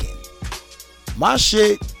talking. My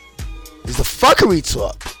shit is the fuckery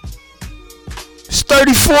talk. It's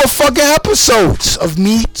 34 fucking episodes of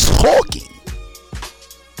me talking.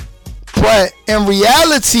 But in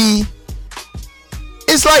reality,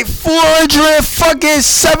 it's like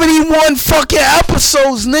 471 fucking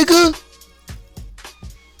episodes, nigga,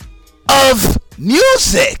 of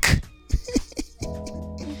music.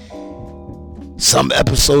 Some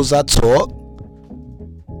episodes I talk.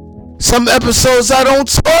 Some episodes I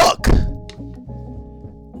don't talk.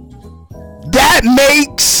 That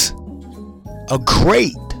makes a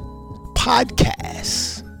great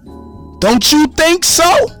podcast. Don't you think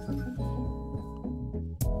so?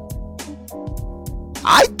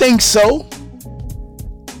 I think so.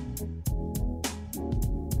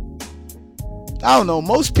 I don't know.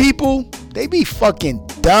 Most people, they be fucking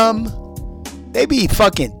dumb. They be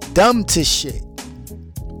fucking dumb to shit.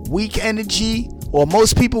 Weak energy, or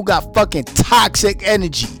most people got fucking toxic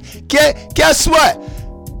energy. Guess what?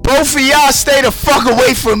 Both of y'all stay the fuck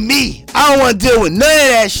away from me. I don't want to deal with none of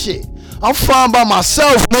that shit. I'm fine by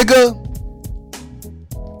myself, nigga.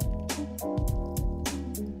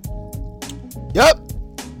 Yup.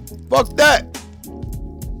 Fuck that.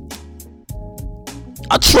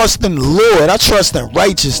 I trust in the Lord. I trust in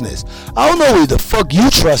righteousness. I don't know who the fuck you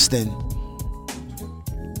trust in.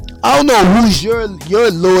 I don't know who's your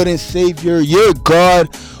Lord and Savior, your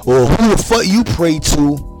God, or who the fuck you pray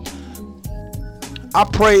to. I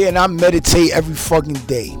pray and I meditate every fucking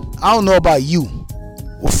day. I don't know about you.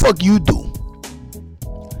 What the fuck you do?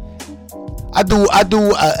 I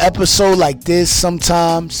do an episode like this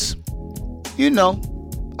sometimes. You know,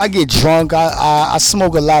 I get drunk. I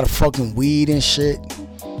smoke a lot of fucking weed and shit.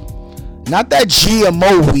 Not that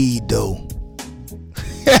GMO weed though.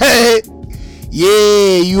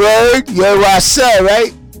 Yeah, you heard? You heard what I said,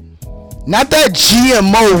 right? Not that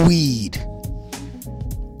GMO weed.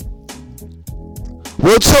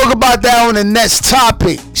 We'll talk about that on the next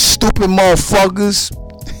topic, stupid motherfuckers.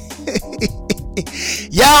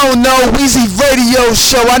 Y'all don't know, Weezy Radio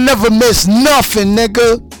Show. I never miss nothing,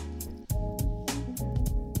 nigga.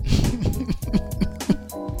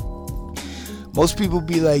 Most people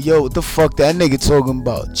be like, yo, what the fuck that nigga talking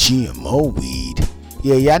about? GMO weed.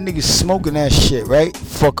 Yeah, y'all niggas smoking that shit, right?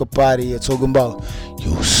 Fuck up out of here talking about,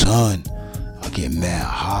 yo, son, I get mad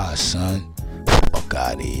high, son. Fuck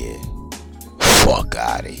out of here. Fuck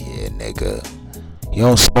out of here, nigga. You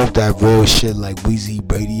don't smoke that real shit like Weezy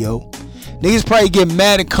Radio. Niggas probably get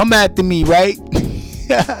mad and come after me, right?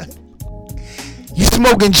 You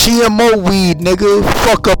smoking GMO weed, nigga.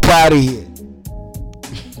 Fuck up out of here.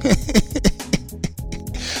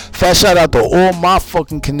 Fat shout out to all my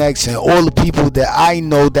fucking connects and all the people that I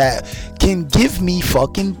know that can give me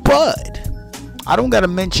fucking bud. I don't gotta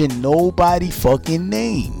mention nobody fucking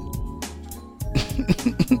name.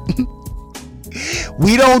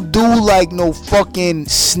 We don't do like no fucking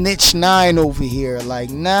snitch 9 over here.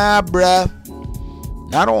 Like, nah, bruh.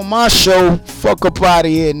 Not on my show. Fuck up out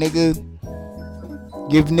of here, nigga.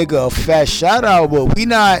 Give nigga a fat shout out, but we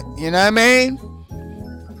not, you know what I mean?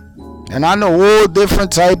 And I know all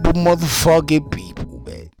different type of motherfucking people,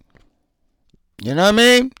 man. You know what I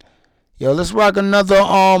mean? Yo, let's rock another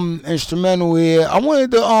instrumental here. I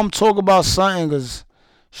wanted to talk about something, cause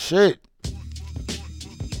shit.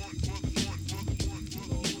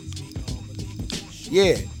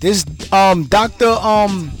 Yeah, this Dr.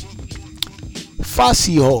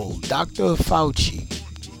 Fauci, Dr. Fauci.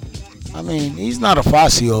 I mean, he's not a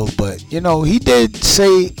Fauci, but you know, he did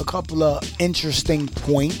say a couple of interesting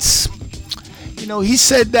points. You know, he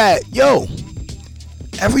said that, yo,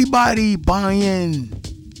 everybody buying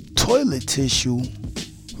toilet tissue,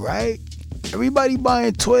 right? Everybody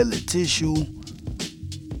buying toilet tissue,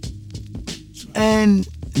 and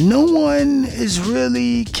no one is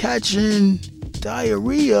really catching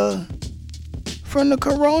diarrhea from the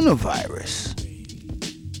coronavirus.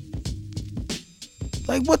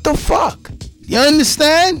 Like, what the fuck? You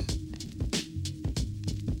understand?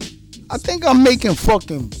 I think I'm making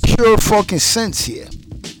fucking pure fucking sense here.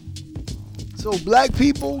 So black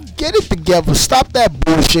people, get it together. Stop that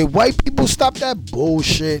bullshit. White people, stop that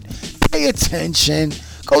bullshit. Pay attention.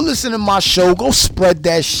 Go listen to my show. Go spread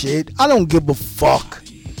that shit. I don't give a fuck.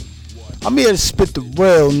 I'm here to spit the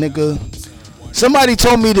real, nigga. Somebody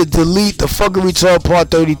told me to delete the Fuckery Talk Part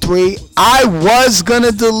 33. I was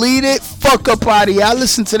gonna delete it. Fuck up out of here. I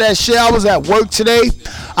listened to that shit. I was at work today.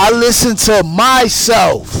 I listened to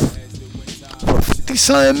myself for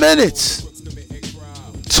 50-something minutes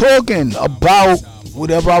talking about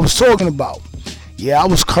whatever I was talking about. Yeah, I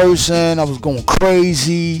was cursing. I was going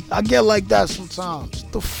crazy. I get like that sometimes.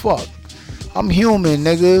 What the fuck? I'm human,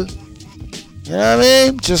 nigga. You know what I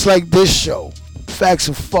mean? Just like this show. Facts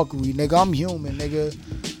and fuckery, nigga. I'm human, nigga.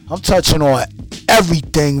 I'm touching on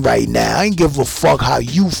everything right now. I ain't give a fuck how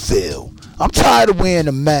you feel. I'm tired of wearing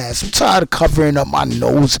a mask. I'm tired of covering up my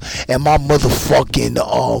nose and my motherfucking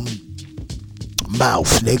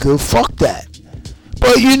mouth, nigga. Fuck that.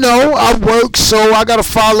 But you know, I work, so I gotta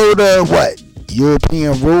follow the what?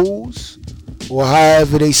 European rules, or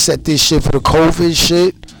however they set this shit for the COVID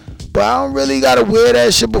shit. But I don't really gotta wear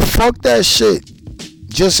that shit, but fuck that shit.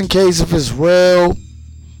 Just in case if it's real,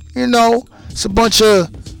 you know, it's a bunch of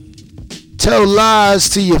tell lies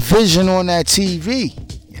to your vision on that TV.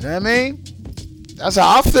 You know what I mean? That's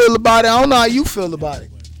how I feel about it. I don't know how you feel about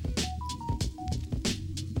it.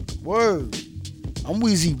 Word. I'm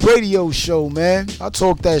Weezy Radio Show, man. I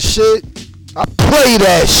talk that shit. I play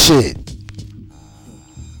that shit.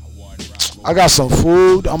 I got some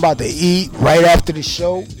food I'm about to eat right after the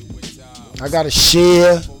show. I gotta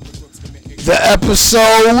share the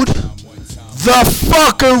episode. The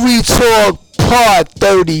Fuckery Talk Part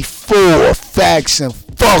 34. Facts and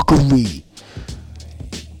fuckery.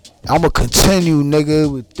 I'ma continue, nigga,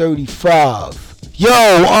 with 35. Yo,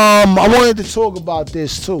 I wanted to talk about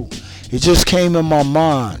this too. It just came in my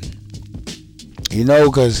mind. You know,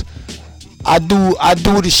 cause I do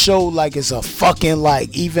the show like it's a fucking like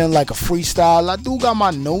even like a freestyle. I do got my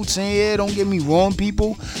notes in here, don't get me wrong,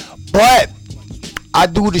 people. But I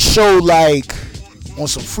do the show like on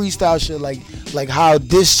some freestyle shit, like how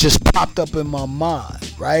this just popped up in my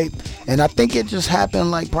mind, right? And I think it just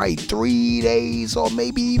happened like probably 3 days or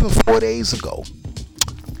maybe even 4 days ago.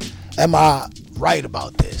 Am I right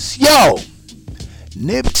about this? Yo,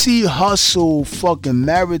 Nipsey Hussle fucking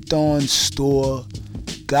Marathon store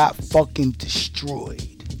got fucking destroyed.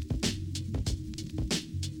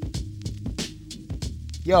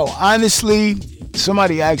 Yo, honestly,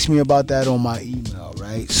 somebody asked me about that on my email,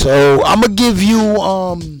 right? So I'm gonna give you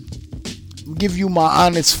my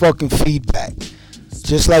honest fucking feedback.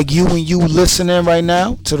 Just like you and you listening right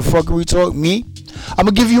now to the Fuckery Talk, me. I'm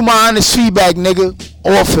gonna give you my honest feedback, nigga.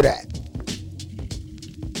 All for that.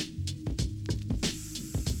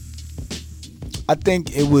 I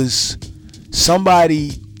think it was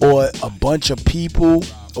somebody or a bunch of people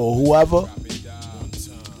or whoever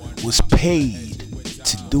was paid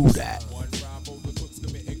to do that.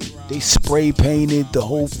 They spray painted the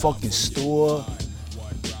whole fucking store,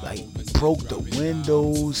 like broke the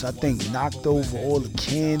windows, I think knocked over all the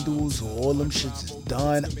candles, or all them shits is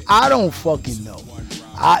done. I don't fucking know.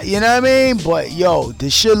 You know what I mean? But yo,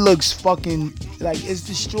 this shit looks fucking like it's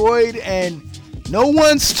destroyed and no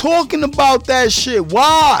one's talking about that shit.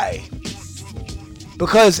 Why?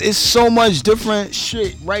 Because it's so much different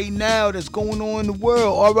shit right now that's going on in the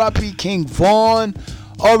world. R.I.P. King Von.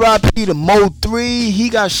 R.I.P. to Mo 3. He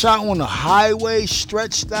got shot on the highway,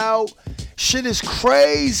 stretched out. Shit is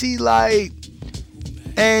crazy, like.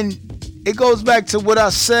 And it goes back to what I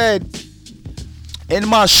said in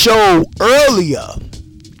my show earlier.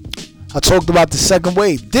 I talked about the second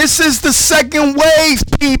wave. This is the second wave,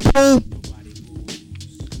 people.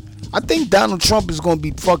 I think Donald Trump is going to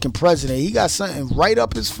be fucking president. He got something right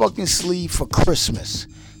up his fucking sleeve for Christmas.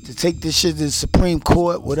 To take this shit to the Supreme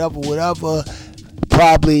Court, whatever.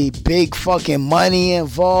 Probably big fucking money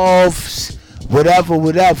involved. Whatever.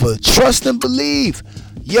 Trust and believe.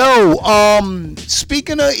 Yo,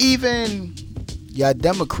 speaking of even y'all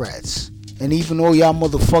Democrats, and even all y'all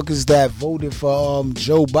motherfuckers that voted for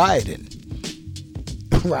Joe Biden.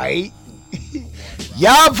 Right?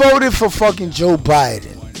 Y'all voted for fucking Joe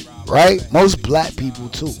Biden. Right? Most black people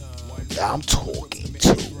too. That I'm talking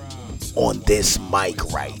to on this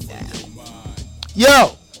mic right now.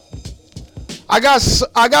 Yo, I got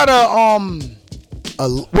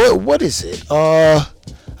what is it? I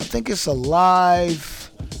think it's a live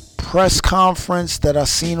press conference that I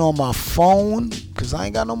seen on my phone, cause I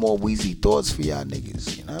ain't got no more Weezy thoughts for y'all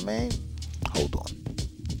niggas. You know what I mean? Hold on.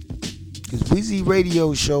 Cause Weezy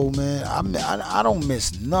radio show, man, I don't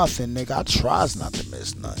miss nothing, nigga. I tries not to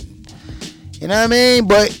miss nothing. You know what I mean?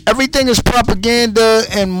 But everything is propaganda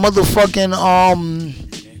and motherfucking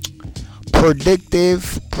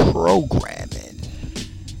predictive programming.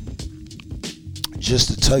 Just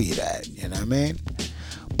to tell you that, you know what I mean?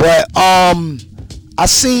 But I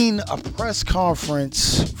seen a press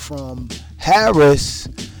conference from Harris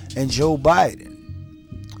and Joe Biden.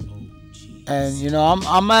 And you know,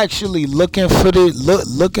 I'm actually looking for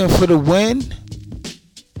the win.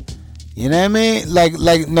 You know what I mean? Like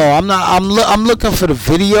no, I'm not. I'm looking for the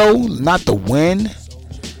video, not the win.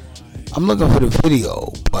 I'm looking for the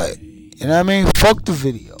video, but you know what I mean? Fuck the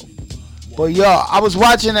video. But yo, I was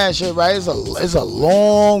watching that shit, right? It's a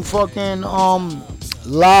long fucking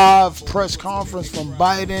live press conference from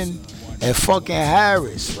Biden and fucking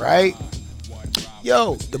Harris, right?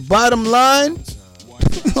 Yo, the bottom line,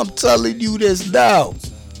 I'm telling you this now.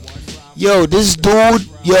 Yo, this dude,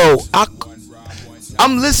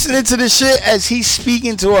 I'm listening to this shit as he's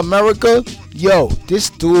speaking to America. Yo, this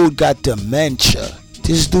dude got dementia.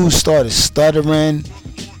 This dude started stuttering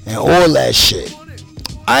and all that shit.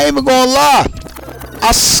 I ain't even gonna lie.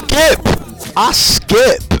 I skip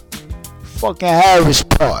fucking Harris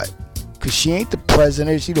part. Cause she ain't the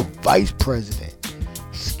president, she the vice president.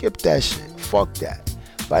 Skip that shit. Fuck that.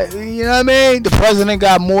 But you know what I mean? The president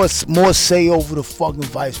got more say over the fucking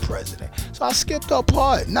vice president. So I skipped her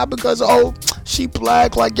part. Not because, she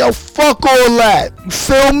black. Like, yo, fuck all that. You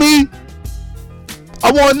feel me?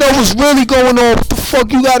 I want to know what's really going on. What the fuck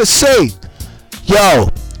you got to say? Yo,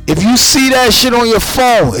 if you see that shit on your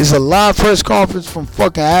phone, it's a live press conference from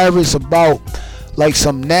fucking Harris about like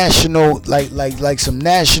some national, like some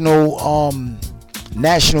national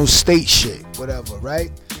state shit, whatever,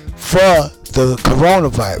 right? For the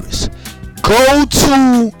coronavirus. Go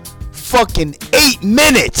to fucking 8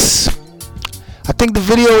 minutes. I think the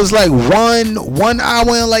video is like 1 hour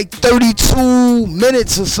and like 32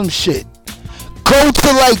 minutes or some shit. Go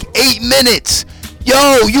to like 8 minutes.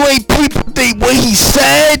 Yo, you ain't people think what he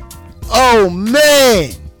said? Oh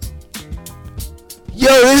man. Yo,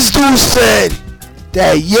 this dude said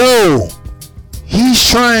that, he's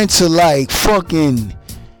trying to like fucking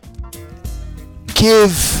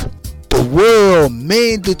give the world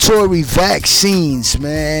mandatory vaccines,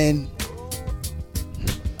 man.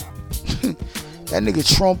 That nigga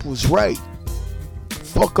Trump was right.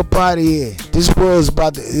 Fuck up out of here. This world's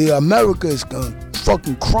about to, America is gonna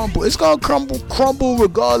fucking crumble. It's gonna crumble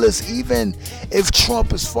regardless, even if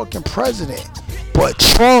Trump is fucking president. But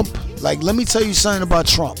Trump, like, let me tell you something about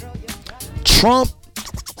Trump.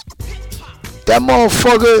 That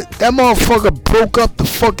motherfucker broke up the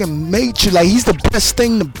fucking Matrix. Like, he's the best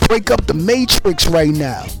thing to break up the Matrix right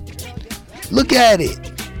now. Look at it.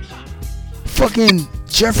 Fucking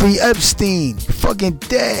Jeffrey Epstein, fucking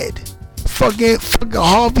dead. Fucking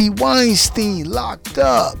Harvey Weinstein locked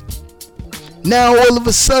up. Now all of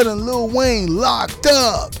a sudden Lil Wayne locked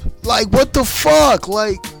up. Like, what the fuck?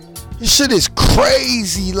 Like, this shit is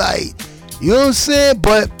crazy. Like, you know what I'm saying?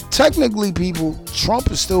 But technically, people,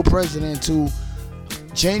 Trump is still president too.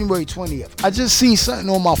 January 20th. I just seen something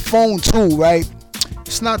on my phone too, right?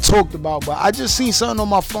 It's not talked about, but I just seen something on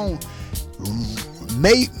my phone.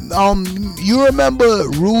 You remember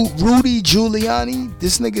Rudy Giuliani?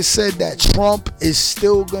 This nigga said that Trump is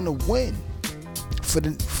still gonna win for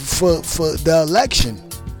the election.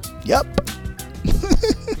 Yep.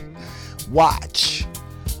 Watch.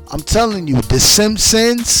 I'm telling you, The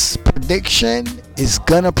Simpsons prediction is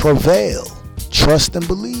gonna prevail. Trust and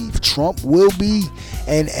believe. Trump will be,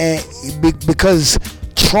 and because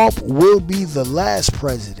Trump will be the last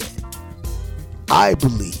president. I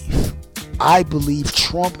believe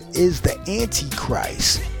Trump is the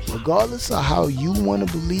Antichrist. Regardless of how you want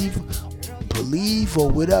to believe or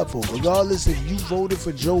whatever. Regardless if you voted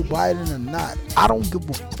for Joe Biden or not. I don't give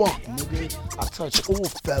a fuck, nigga. I touch all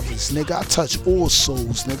feathers, nigga. I touch all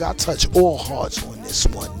souls, nigga. I touch all hearts on this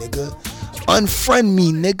one, nigga. Unfriend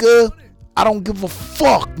me, nigga. I don't give a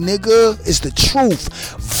fuck, nigga. It's the truth.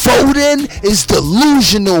 Voting is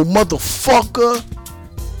delusional, motherfucker.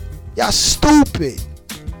 Y'all stupid.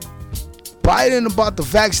 Biden about to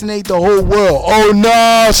vaccinate the whole world. Oh,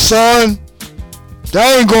 nah, son.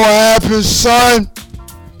 That ain't gonna happen, son.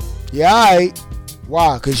 Yeah, alright.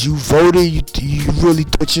 Why? Because you voted? You really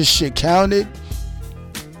thought your shit counted?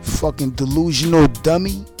 Fucking delusional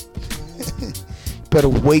dummy. Better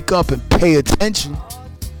wake up and pay attention.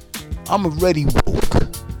 I'm already woke.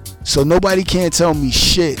 So nobody can't tell me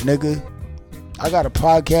shit, nigga. I got a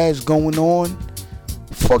podcast going on.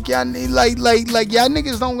 Fuck y'all, like y'all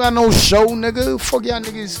niggas don't got no show, nigga. Fuck y'all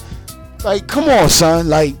niggas. Like, come on, son.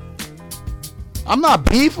 Like, I'm not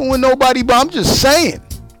beefing with nobody, but I'm just saying.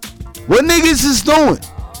 What niggas is doing?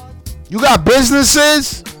 You got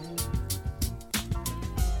businesses?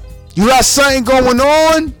 You got something going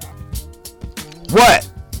on? What?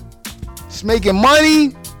 It's making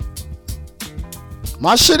money?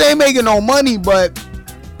 My shit ain't making no money, but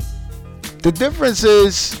the difference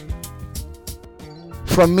is,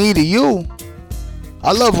 from me to you,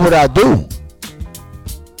 I love what I do.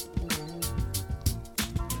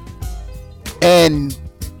 And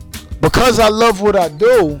because I love what I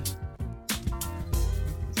do,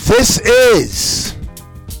 this is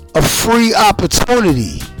a free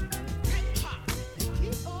opportunity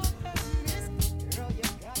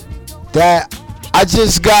that I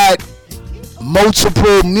just got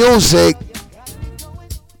multiple music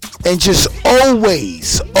and just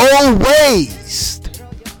always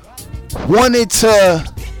wanted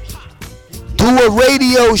to do a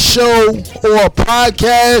radio show or a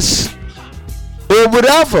podcast or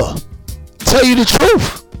whatever. Tell you the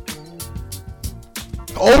truth.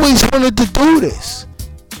 Always wanted to do this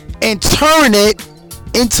and turn it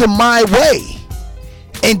into my way.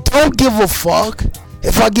 And don't give a fuck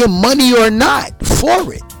if I get money or not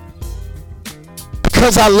for it.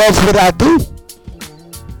 Because I love what I do.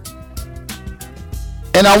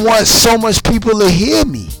 And I want so much people to hear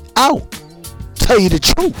me out. Tell you the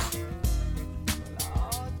truth.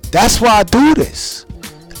 That's why I do this.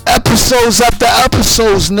 Episodes after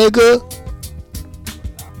episodes, nigga.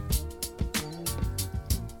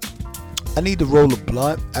 I need to roll a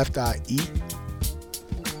blunt after I eat.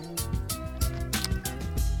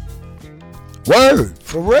 Word,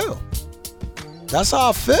 for real. That's how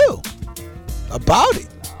I feel about it.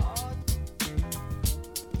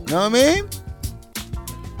 You know what I mean?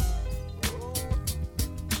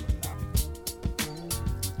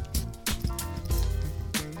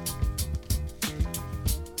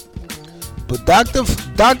 But Dr.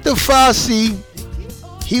 Fauci,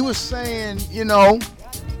 he was saying, you know,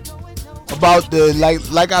 about the,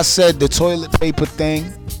 like I said, the toilet paper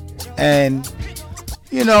thing. And,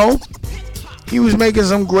 you know, he was making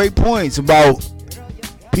some great points about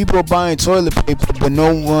people buying toilet paper, but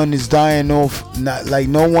no one is dying off,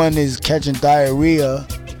 no one is catching diarrhea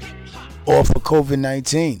off of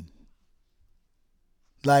COVID-19.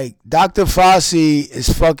 Like, Dr. Fauci is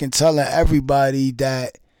fucking telling everybody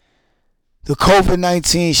that the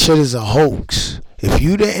COVID-19 shit is a hoax. If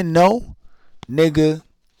you didn't know, nigga,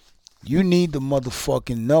 you need to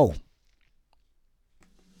motherfucking know.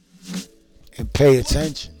 And pay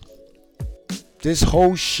attention. This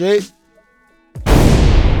whole shit.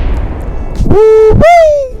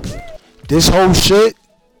 Woo-wee! This whole shit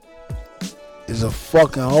is a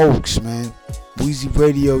fucking hoax, man. Weezy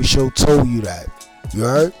Radio Show told you that. You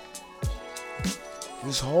heard?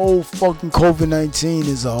 This whole fucking COVID-19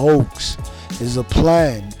 is a hoax. It's a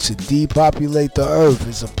plan to depopulate the earth.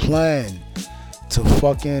 It's a plan to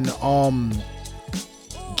fucking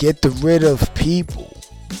get rid of people.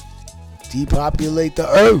 Depopulate the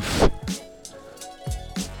earth.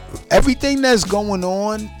 Everything that's going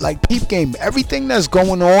on, like peep game, everything that's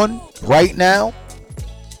going on right now,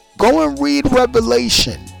 go and read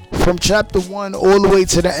Revelation from chapter 1 all the way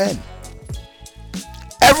to the end.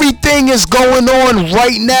 Everything is going on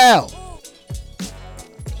right now.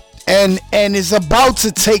 And is about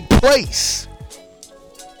to take place.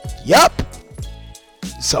 Yup.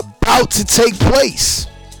 It's about to take place.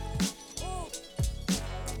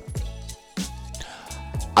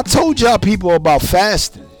 I told y'all people about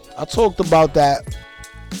fasting. I talked about that,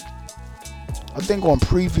 I think, on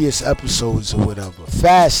previous episodes or whatever.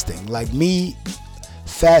 Fasting, like me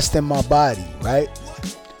fasting my body, right?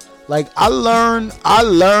 Like I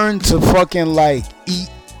learned to fucking like eat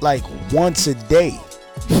like once a day.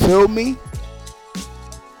 You feel me?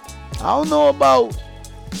 I don't know about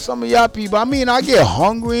some of y'all people. I mean, I get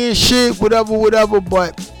hungry and shit, whatever,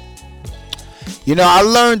 but you know, I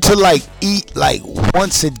learned to like eat like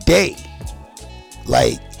once a day.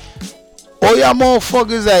 Like all y'all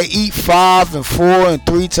motherfuckers that eat 5 and 4 and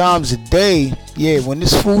 3 times a day, yeah, when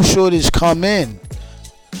this food shortage come in,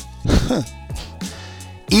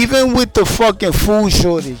 even with the fucking food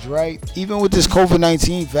shortage, right? Even with this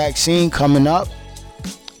COVID-19 vaccine coming up,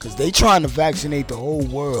 because they trying to vaccinate the whole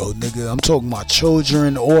world, nigga. I'm talking about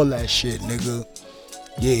children, all that shit, nigga.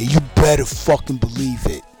 Yeah, you better fucking believe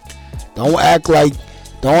it. Don't act like,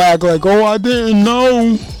 oh, I didn't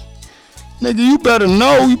know. Nigga, you better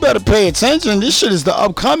know. You better pay attention. This shit is the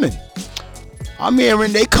upcoming. I'm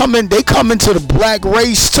hearing they coming to the black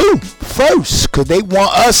race too first, because they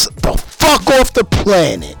want us the fuck off the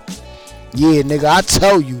planet. Yeah, nigga, I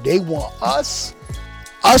tell you, they want us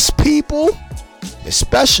people,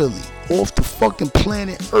 especially off the fucking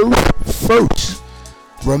planet Earth first.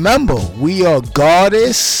 Remember, we are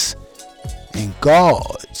goddess and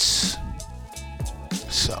gods.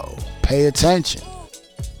 So pay attention.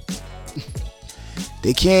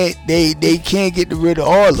 They can't get rid of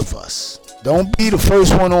all of us. Don't be the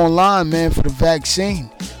first one online, man, for the vaccine.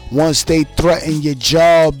 Once they threaten your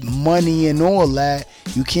job, money, and all that,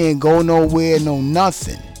 you can't go nowhere, no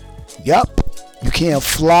nothing. Yup. You can't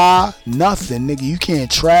fly, nothing, nigga. You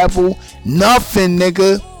can't travel, nothing,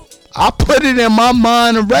 nigga. I put it in my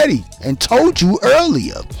mind already and told you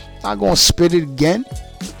earlier. Not gonna spit it again.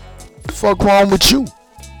 The fuck wrong with you?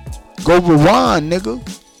 Go rewind, nigga.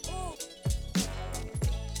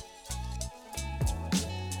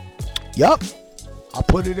 Yup. I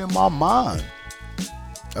put it in my mind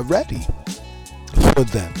already for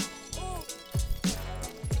them.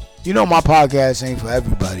 You know my podcast ain't for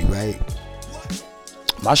everybody, right?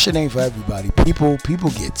 My shit ain't for everybody. People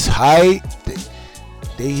get tight.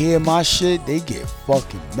 They hear my shit, they get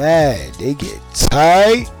fucking mad. They get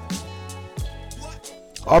tight.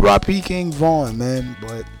 R.I.P. King Von, man.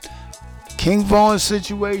 But King Von's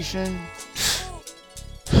situation,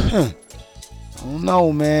 I don't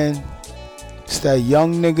know, man. It's that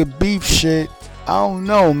young nigga beef shit. I don't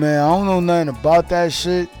know, man. I don't know nothing about that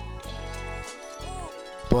shit.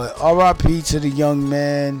 But R.I.P. to the young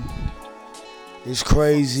man. It's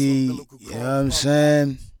crazy. You know what I'm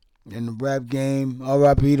saying? In the rap game.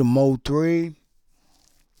 R.I.P. to Mo 3.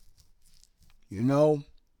 You know?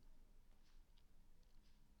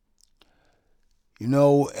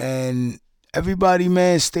 And everybody,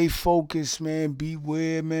 man, stay focused, man.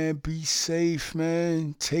 Beware, man. Be safe,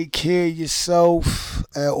 man. Take care of yourself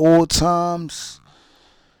at all times.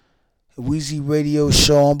 Weezy Radio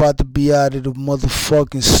Show. I'm about to be out of the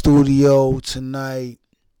motherfucking studio tonight.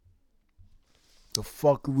 The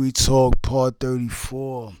Fuckery Talk Part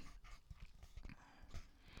 34.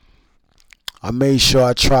 I made sure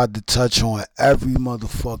I tried to touch on every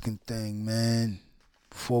motherfucking thing, man,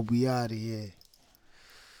 before we out of here.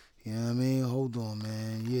 You know what I mean? Hold on,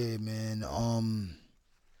 man. Yeah, man.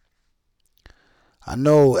 I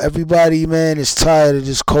know everybody, man, is tired of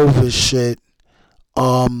this COVID shit.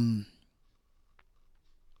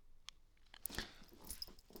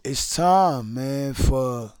 It's time, man,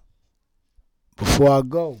 before I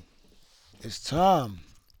go. It's time.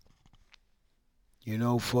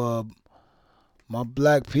 For my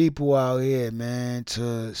black people out here, man,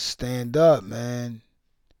 to stand up, man.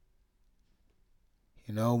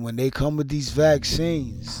 When they come with these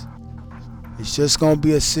vaccines, it's just going to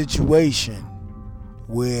be a situation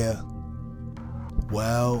where,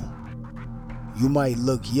 well, you might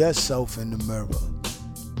look yourself in the mirror.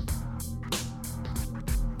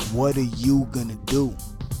 What are you going to do?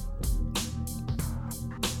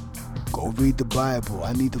 Go read the Bible.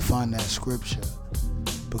 I need to find that scripture.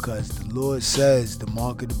 Because the Lord says the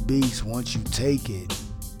mark of the beast, once you take it,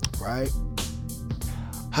 right?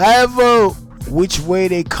 However, which way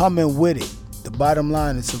they coming with it, the bottom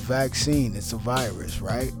line, it's a vaccine, it's a virus,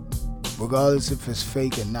 right? Regardless if it's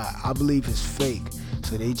fake or not. I believe it's fake.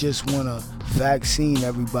 So they just want to vaccine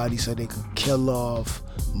everybody so they can kill off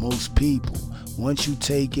most people. Once you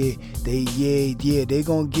take it, they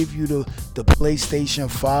gonna give you the PlayStation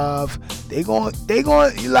 5. They gonna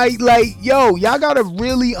like yo, y'all gotta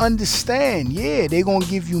really understand. Yeah, they gonna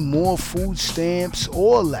give you more food stamps,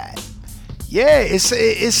 all that. Yeah,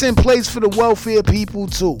 it's in place for the welfare people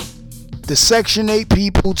too. The Section 8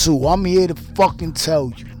 people too. I'm here to fucking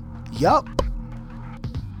tell you. Yup.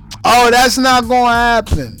 Oh, that's not gonna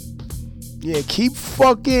happen. Yeah, keep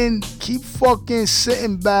fucking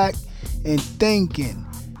sitting back and thinking.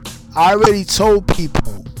 I already told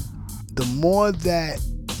people, the more that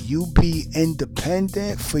you be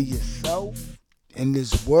independent for yourself in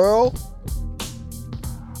this world,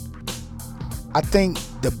 I think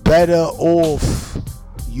the better off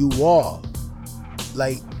you are.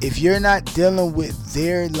 Like, if you're not dealing with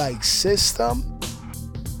their system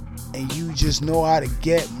and you just know how to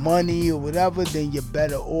get money or whatever, then you're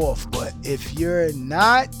better off. But if you're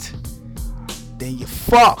not, then you're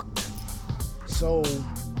fucked. So,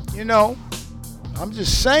 I'm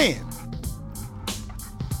just saying.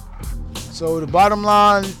 So the bottom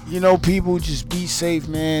line, people, just be safe,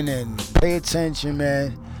 man, and pay attention,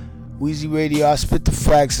 man. Weezy Radio, I spit the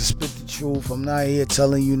facts, I spit the truth. I'm not here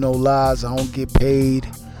telling you no lies. I don't get paid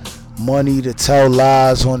money to tell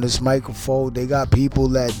lies on this microphone. They got people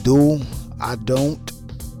that do. I don't.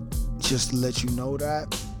 Just to let you know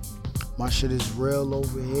that. My shit is real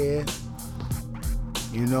over here.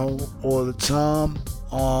 All the time.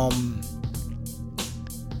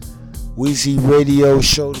 Weezy Radio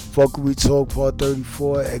Show, The Fuckery Talk, Part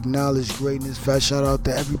 34. Acknowledge greatness. Fat shout out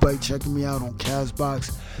to everybody checking me out on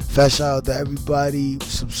Castbox. Fat shout out to everybody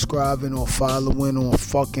subscribing or following on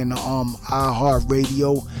fucking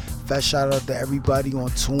iHeartRadio. Fat shout out to everybody on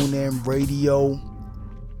TuneIn Radio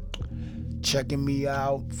checking me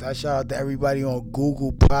out. Fat shout out to everybody on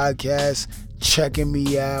Google Podcasts checking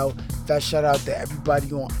me out. Fat shout out to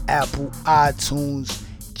everybody on Apple iTunes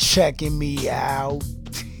checking me out.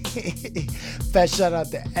 Fat shout out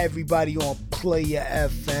to everybody on Player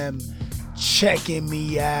FM checking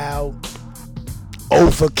me out.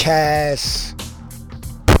 Overcast,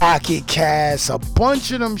 Pocket Cast, a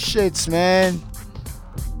bunch of them shits, man.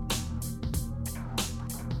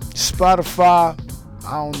 Spotify,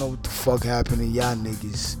 I don't know what the fuck happened to y'all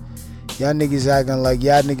niggas. Y'all niggas acting like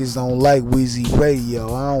y'all niggas don't like Weezy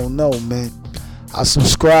Radio. I don't know, man. I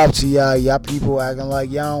subscribe to y'all. Y'all people acting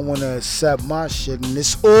like y'all don't want to accept my shit, and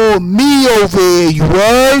it's all me over here, you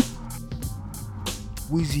heard?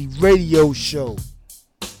 Weezy Radio Show.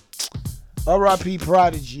 R.I.P.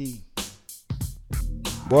 Prodigy.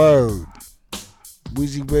 Word.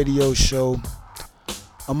 Weezy Radio Show.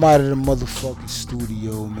 I'm out of the motherfucking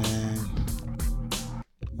studio, man.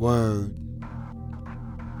 Word.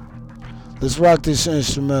 Let's rock this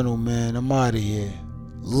instrumental, man. I'm out of here.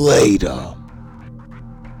 Later.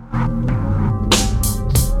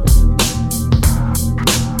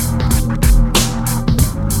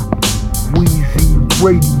 Weezy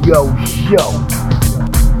Radio Show.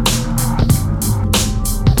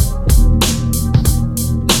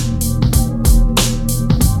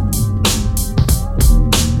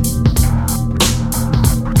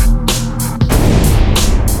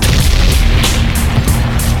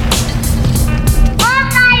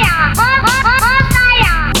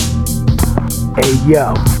 Hey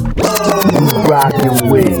yo, you rockin'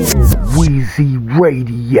 with Weezy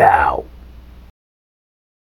Radio.